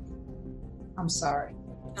I'm sorry.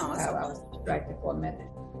 No, I was distracted for a minute.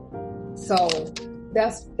 So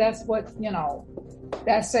that's what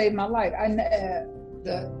that saved my life.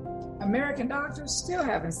 The American doctors still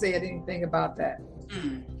haven't said anything about that.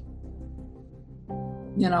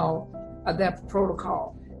 That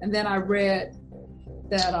protocol. And then I read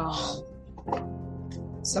that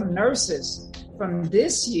some nurses from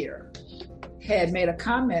this year had made a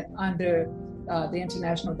comment under the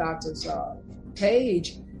International Doctors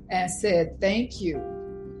page and said, thank you,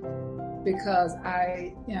 because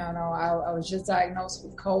I was just diagnosed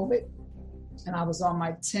with COVID, and I was on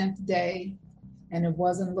my 10th day, and it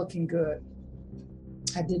wasn't looking good.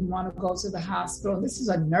 I didn't want to go to the hospital. This is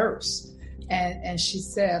a nurse. And she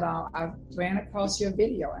said, I ran across your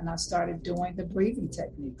video and I started doing the breathing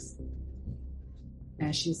techniques.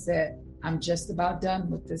 And she said, I'm just about done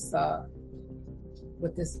with this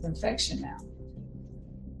infection now.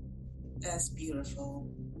 That's beautiful.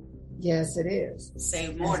 Yes, it is.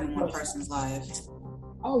 Save more than one person's life.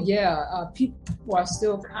 Oh, yeah. People are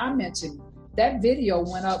still commenting. That video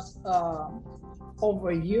went up over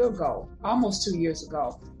a year ago, almost 2 years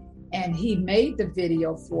ago. And he made the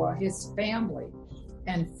video for his family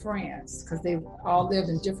and friends, because they all live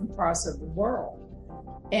in different parts of the world.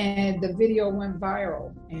 And the video went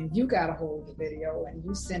viral, and you got a hold of the video and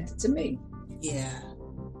you sent it to me. Yeah,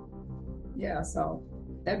 so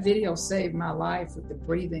that video saved my life with the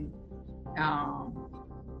breathing. I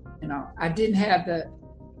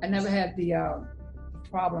never had the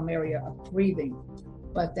problem area of breathing,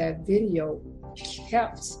 but that video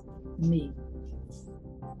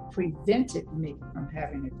prevented me from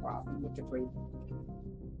having a problem with the breathing.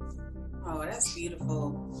 Oh, that's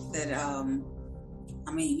beautiful. That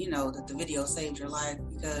that the video saved your life,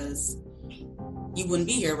 because you wouldn't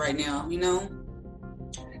be here right now,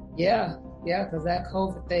 Yeah, because that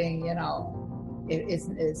COVID thing, it's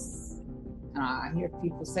I hear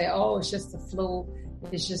people say, "Oh, it's just the flu,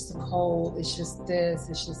 it's just the cold, it's just this,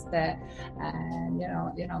 it's just that," and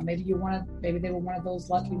maybe they were one of those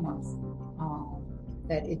lucky ones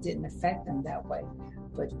that it didn't affect them that way.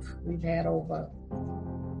 But we've had over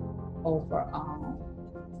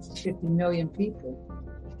 50 million people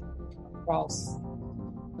across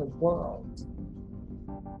the world,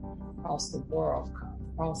 across the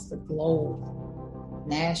globe,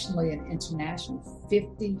 nationally and internationally.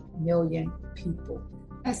 50 million people.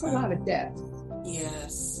 That's a lot of death.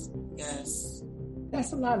 Yes.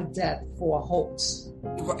 That's a lot of death for a hoax.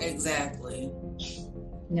 Exactly.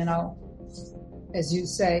 As you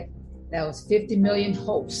say, that was 50 million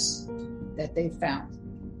hoaxes that they found.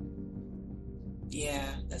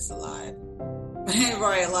 Yeah, that's a lot.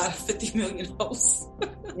 Right, a lot of 50 million hosts.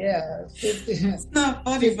 Yeah, 50. It's not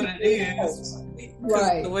funny, but it is.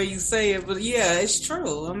 Right. The way you say it, but yeah, it's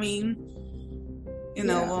true. I mean,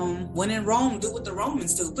 when in Rome, do what the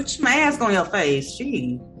Romans do. Put your mask on your face.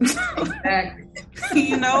 Gee. Exactly.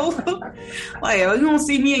 Like, you don't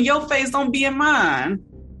see me in your face, don't be in mine.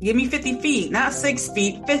 Give me 50 feet, not 6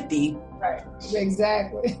 feet, 50. Right,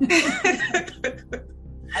 exactly.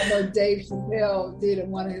 I know Dave Chappelle did in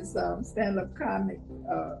one of his stand-up comedy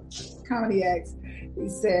acts. He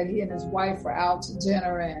said he and his wife were out to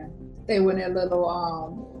dinner and they were in their little,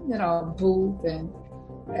 booth, and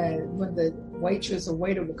when the waitress or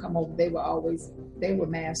waiter would come over, they were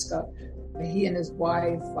masked up. And he and his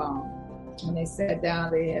wife, when they sat down,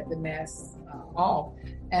 they had the masks off,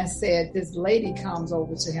 and said this lady comes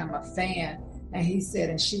over to him, a fan, and he said,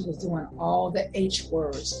 and she was doing all the H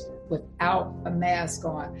words without a mask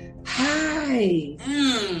on. Hi,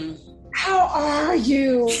 how are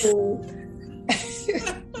you?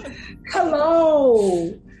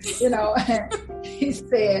 Hello. He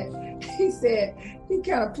said he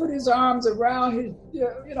kind of put his arms around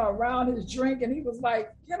his drink, and he was like,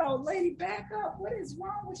 lady, back up. What is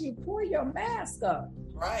wrong with you? Pull your mask up.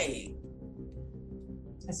 Right.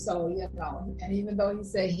 And so, and even though he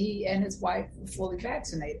said he and his wife were fully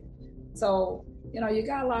vaccinated. So, you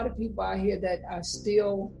got a lot of people out here that are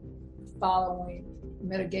still following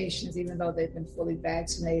mitigations, even though they've been fully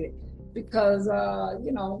vaccinated, because,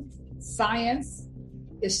 science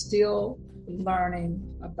is still learning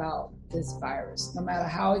about this virus, no matter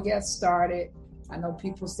how it gets started. I know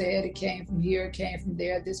people said it came from here, it came from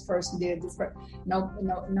there, this person did this. No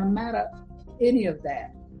matter any of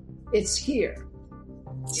that, it's here.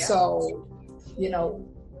 Yeah. So, we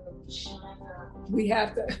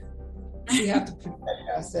have to protect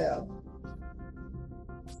ourselves.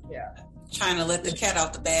 Yeah. Trying to let the cat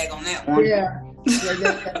out the bag on that one. Yeah. That's what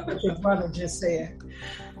your brother just said.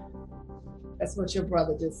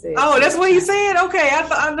 Oh, that's what he said? Okay,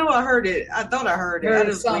 I know I heard it. I thought I heard it. That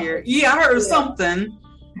is weird. Yeah, I heard something.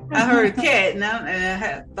 I heard a cat, and I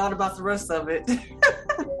had thought about the rest of it.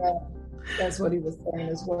 Yeah, that's what he was saying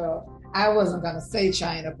as well. I wasn't going to say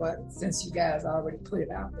China, but since you guys already put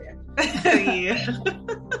it out there. Yeah.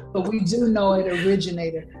 But we do know it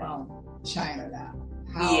originated from China now.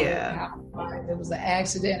 How it was an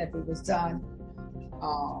accident, if it was done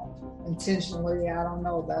intentionally, I don't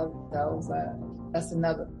know. That's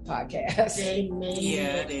another podcast.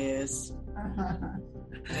 Yeah, it is.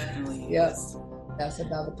 Definitely. Yes, that's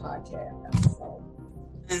another podcast. So.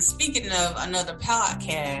 And speaking of another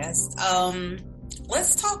podcast,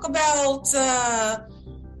 let's talk about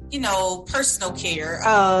personal care.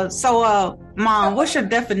 Mom, what's your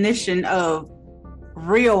definition of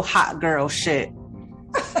real hot girl shit?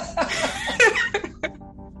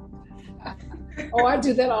 Oh, I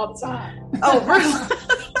do that all the time. Oh, really?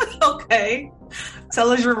 Okay.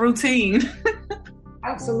 Tell us your routine.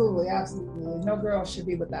 Absolutely. No girl should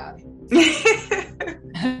be without it.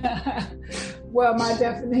 Well, my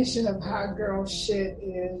definition of hot girl shit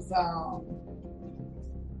is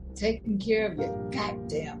taking care of your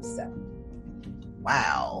goddamn self.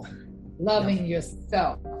 Wow. Loving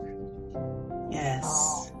yourself.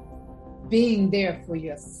 Yes. Being there for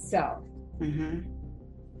yourself. Mm-hmm.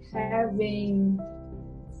 Having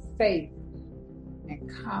faith and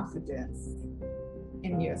confidence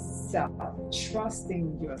in yourself,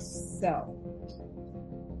 trusting yourself.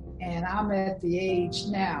 And I'm at the age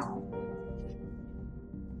now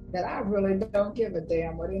that I really don't give a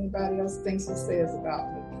damn what anybody else thinks or says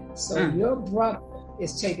about me. So your brother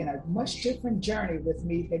is taking a much different journey with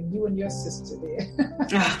me than you and your sister did.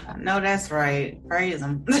 No, that's right. Praise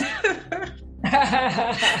him.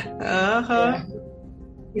 Yeah.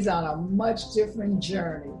 He's on a much different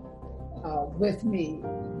journey with me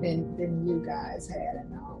than you guys had,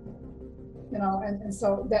 and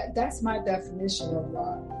so that's my definition of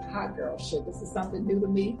hot girl shit. This is something new to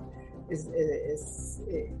me.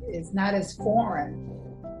 is not as foreign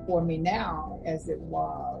for me now as it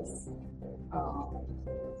was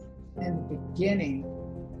in the beginning,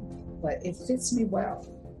 but it fits me well.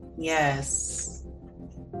 Yes.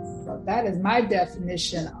 So that is my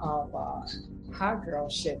definition of hot girl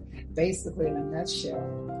shit. Basically, in a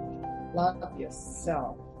nutshell, love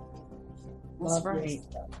yourself. That's right.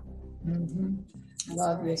 Yourself.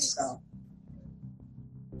 Love yourself.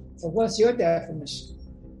 So, what's your definition?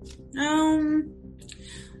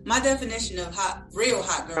 My definition of real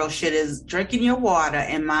hot girl shit is drinking your water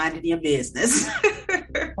and minding your business.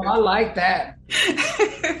 Oh, I like that.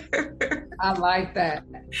 I like that.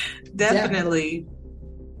 Definitely.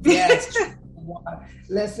 Yes.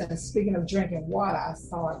 Listen, speaking of drinking water, I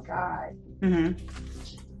saw a guy in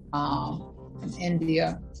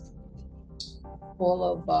India, full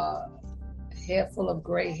of head full of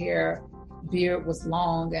gray hair, beard was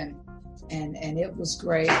long, and it was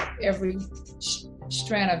gray. Every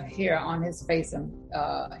strand of hair on his face and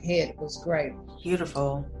head was gray.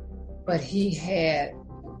 Beautiful. But he had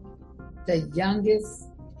the youngest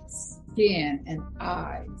skin and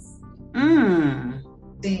eyes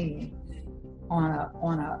seen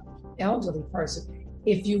on a elderly person.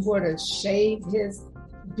 If you were to shave his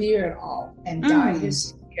beard off and dye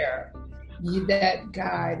his hair,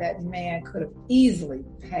 that man could have easily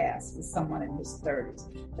passed for someone in his 30s.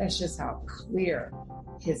 That's just how clear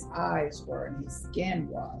his eyes were and his skin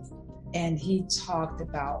was. And he talked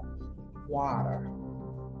about water,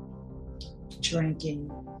 drinking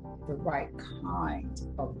the right kind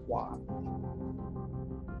of water.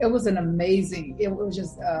 It was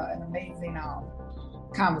just an amazing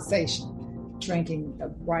conversation. Drinking the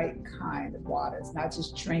right kind of water. It's not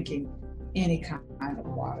just drinking any kind of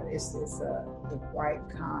water. It's the right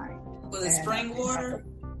kind. Was it spring water?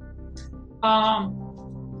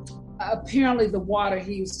 Apparently the water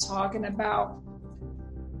he was talking about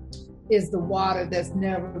is the water that's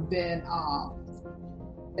never been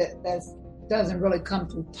that doesn't really come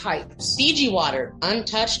through pipes. Fiji water,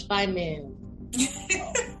 untouched by man.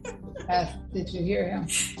 Did you hear him?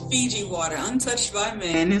 Fiji water, untouched by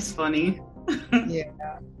man. It's funny. Yeah.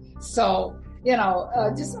 So,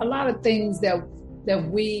 just a lot of things that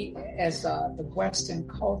we as the Western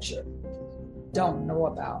culture don't know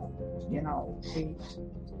about.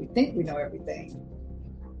 We think we know everything.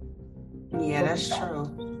 Yeah, that's true.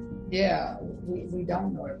 Yeah, we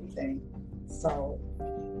don't know everything. So,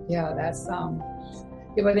 yeah, that's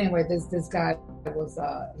Yeah, but anyway, this guy was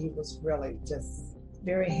he was really just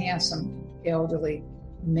very handsome, elderly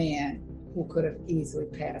man who could have easily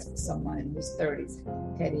passed for someone in his 30s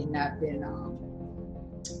had he not been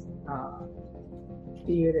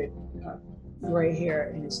bearded, gray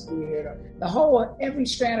hair in his beard. Every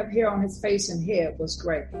strand of hair on his face and head was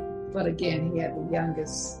gray. But again, he had the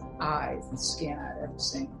youngest eyes and skin I'd ever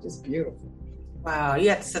seen. Just beautiful. Wow, you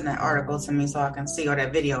have to send that article to me so I can see, or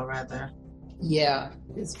that video rather. Yeah,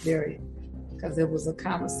 it's because it was a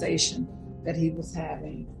conversation that he was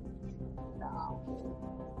having.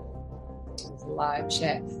 It was a live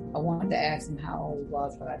chat. I wanted to ask him how old he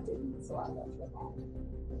was, but I didn't, so I left it alone.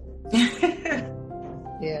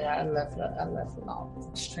 Yeah, I left it alone. He's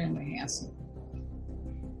extremely handsome.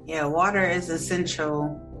 Yeah, water is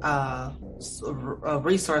essential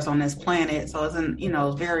resource on this planet, so it's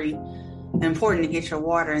very important to get your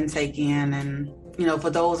water intake in, and for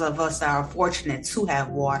those of us that are fortunate to have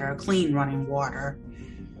water, clean running water,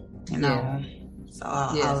 so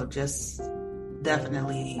I'll just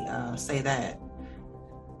definitely say that.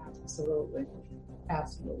 Absolutely.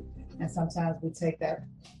 And sometimes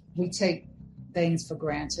we take things for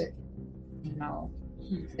granted,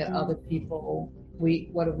 that other people, we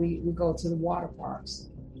go to the water parks.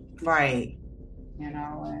 Right.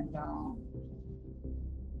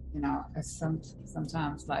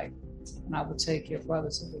 Sometimes like when I would take your brother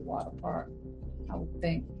to the water park, I would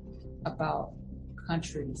think about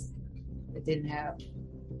countries that didn't have,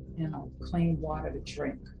 clean water to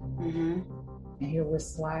drink. Mm-hmm. And here we're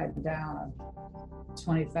sliding down a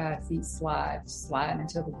 25 feet sliding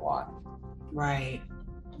into the water. Right.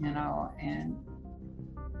 And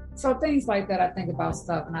so things like that, I think about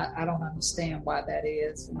stuff, and I don't understand why that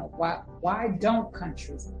is. Why don't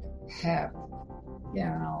countries have,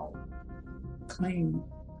 clean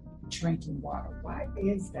drinking water? Why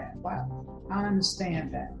is that? Why? I don't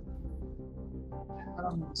understand that. I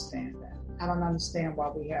don't understand why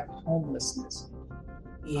we have homelessness.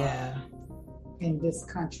 Yeah. In this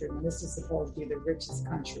country, when this is supposed to be the richest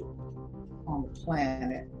country on the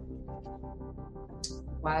planet,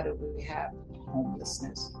 why do we have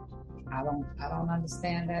homelessness? I don't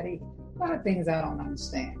understand that either. A lot of things I don't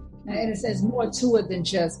understand. And it says more to it than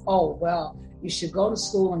just, oh, well, you should go to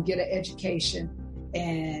school and get an education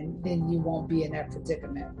and then you won't be in that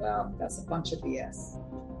predicament. Well, that's a bunch of BS.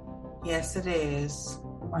 Yes, it is.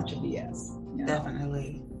 A bunch of BS. You know?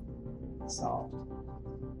 Definitely. So,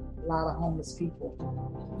 a lot of homeless people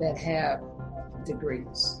that have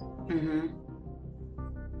degrees. Mm-hmm.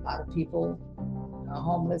 A lot of people are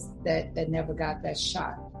homeless that never got that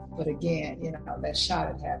shot. But again, you know, that shot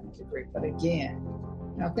at having a degree. But again,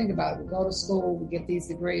 you know, think about it. We go to school, we get these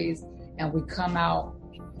degrees, and we come out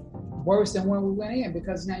worse than when we went in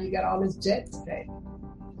because now you got all this debt to pay.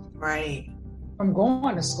 Right. From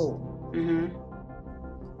going to school. Mm-hmm.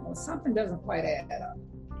 Well, something doesn't quite add up.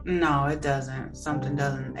 No, it doesn't. Something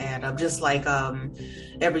doesn't add up. Just like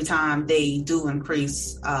every time they do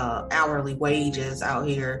increase hourly wages out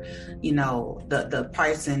here, you know, the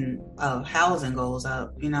pricing of housing goes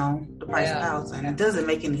up, you know, the price of housing. It doesn't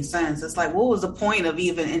make any sense. It's like, what was the point of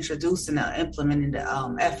even introducing or implementing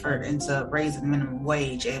the effort into raising minimum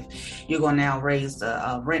wage if you're going to now raise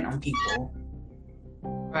the rent on people?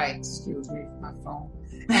 Right. Excuse me, my phone.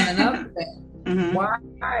 And another thing, Mm-hmm. why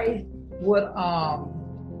would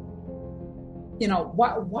you know,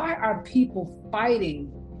 why are people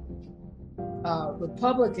fighting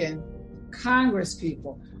Republican Congress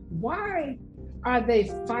people? Why are they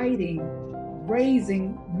fighting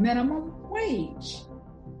raising minimum wage?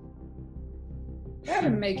 That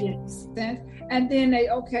doesn't make any sense. And then they,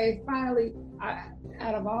 okay, finally,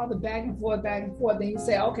 out of all the back and forth, then you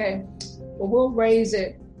say, okay, well, we'll raise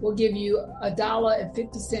it. We'll give you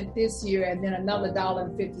 $1.50 this year and then another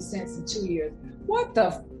 $1.50 in 2 years. What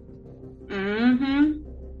the? Mm-hmm.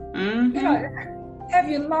 Mm-hmm.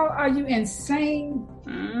 You know, are you insane?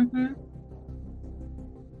 Mm-hmm.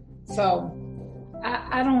 So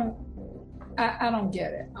I don't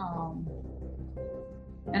get it.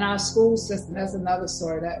 And our school system, that's another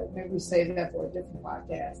story that maybe we save that for a different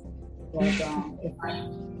podcast. But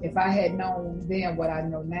if I had known then what I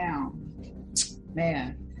know now,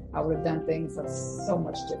 man, I would have done things so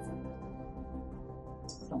much different.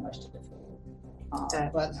 So much different.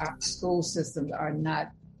 But our school systems are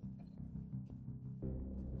not.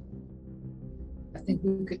 I think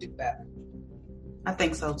we could do better. I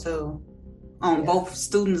think so too. On both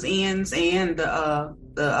students' ends and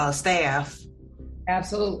the staff.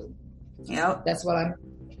 Absolutely. Yep. That's what I.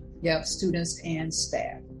 Yep. Students and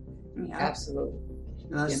staff. Yep. Absolutely.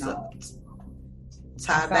 Let's, you know.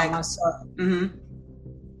 Tie back. Mm-hmm.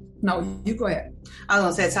 No, you go ahead. I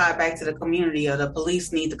was gonna say tie back to the community, or the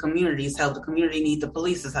police need the community's help. The community need the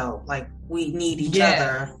police's help. Like we need each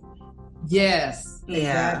other. Yes.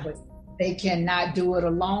 Yeah. Exactly. They cannot do it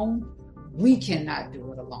alone. We cannot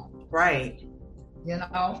do it alone. Right. You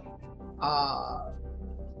know,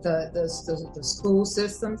 the school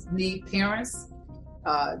systems need parents'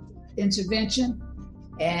 intervention,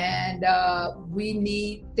 and we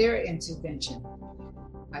need their intervention.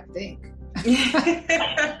 I think.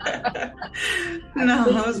 No,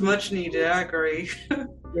 it was much needed. I agree.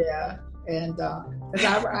 Yeah, and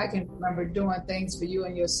because I can remember doing things for you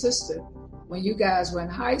and your sister when you guys were in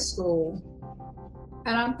high school,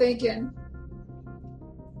 and I'm thinking,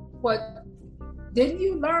 what? Didn't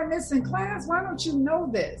you learn this in class? Why don't you know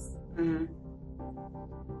this? Mm-hmm.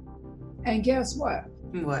 And guess what?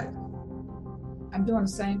 What? I'm doing the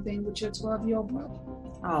same thing with your 12-year-old brother.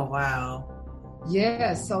 Oh wow.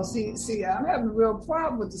 Yeah, so see, I'm having a real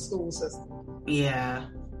problem with the school system. Yeah.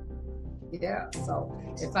 Yeah, so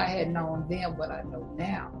if I had known then what I know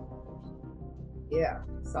now, yeah.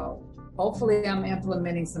 So hopefully I'm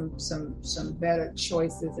implementing some better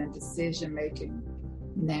choices and decision making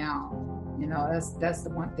now. You know, that's the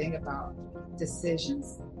one thing about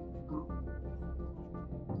decisions.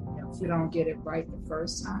 If you don't get it right the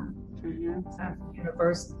first time, Mm-hmm. the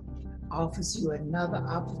universe offers you another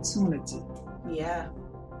opportunity. Yeah.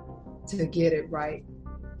 To get it right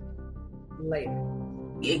later.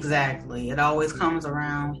 Exactly. It always comes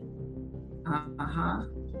around. Uh-huh.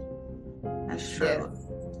 That's true. Yes.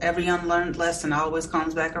 Every unlearned lesson always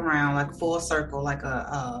comes back around, like full circle, like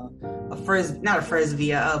a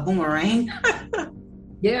frisbee, a boomerang.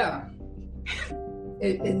 Yeah.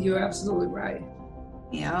 You're absolutely right.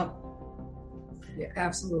 Yep. You're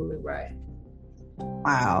absolutely right.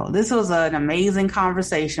 Wow, this was an amazing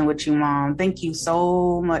conversation with you, Mom. Thank you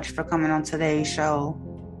so much for coming on today's show.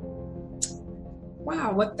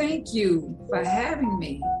 Wow, well, thank you for having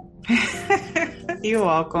me. You're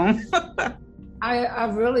welcome. I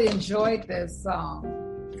really enjoyed this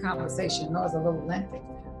conversation. I know it's a little lengthy,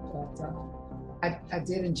 but I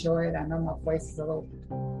did enjoy it. I know my voice is a little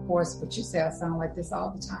hoarse, but you say I sound like this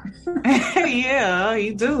all the time. Yeah,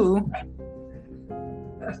 you do.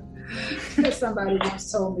 Somebody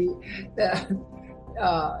once told me that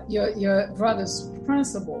your brother's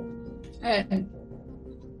principal and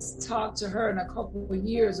talked to her in a couple of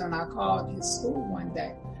years, and I called his school one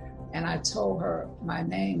day and I told her my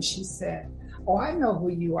name. She said, "Oh, I know who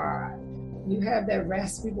you are. You have that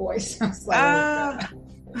raspy voice." I was like,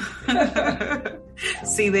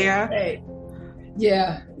 see there? Hey.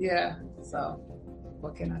 Yeah. So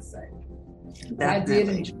what can I say? I did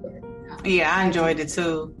enjoy it. Yeah, I enjoyed it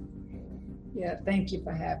too. Yeah, thank you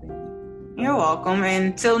for having me. You're welcome.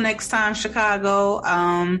 Until next time, Chicago,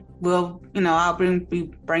 I'll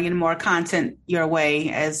be bringing more content your way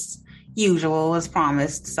as usual, as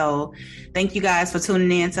promised. So thank you guys for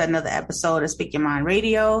tuning in to another episode of Speak Your Mind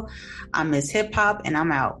Radio. I'm Miss Hip Hop, and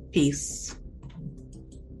I'm out. Peace.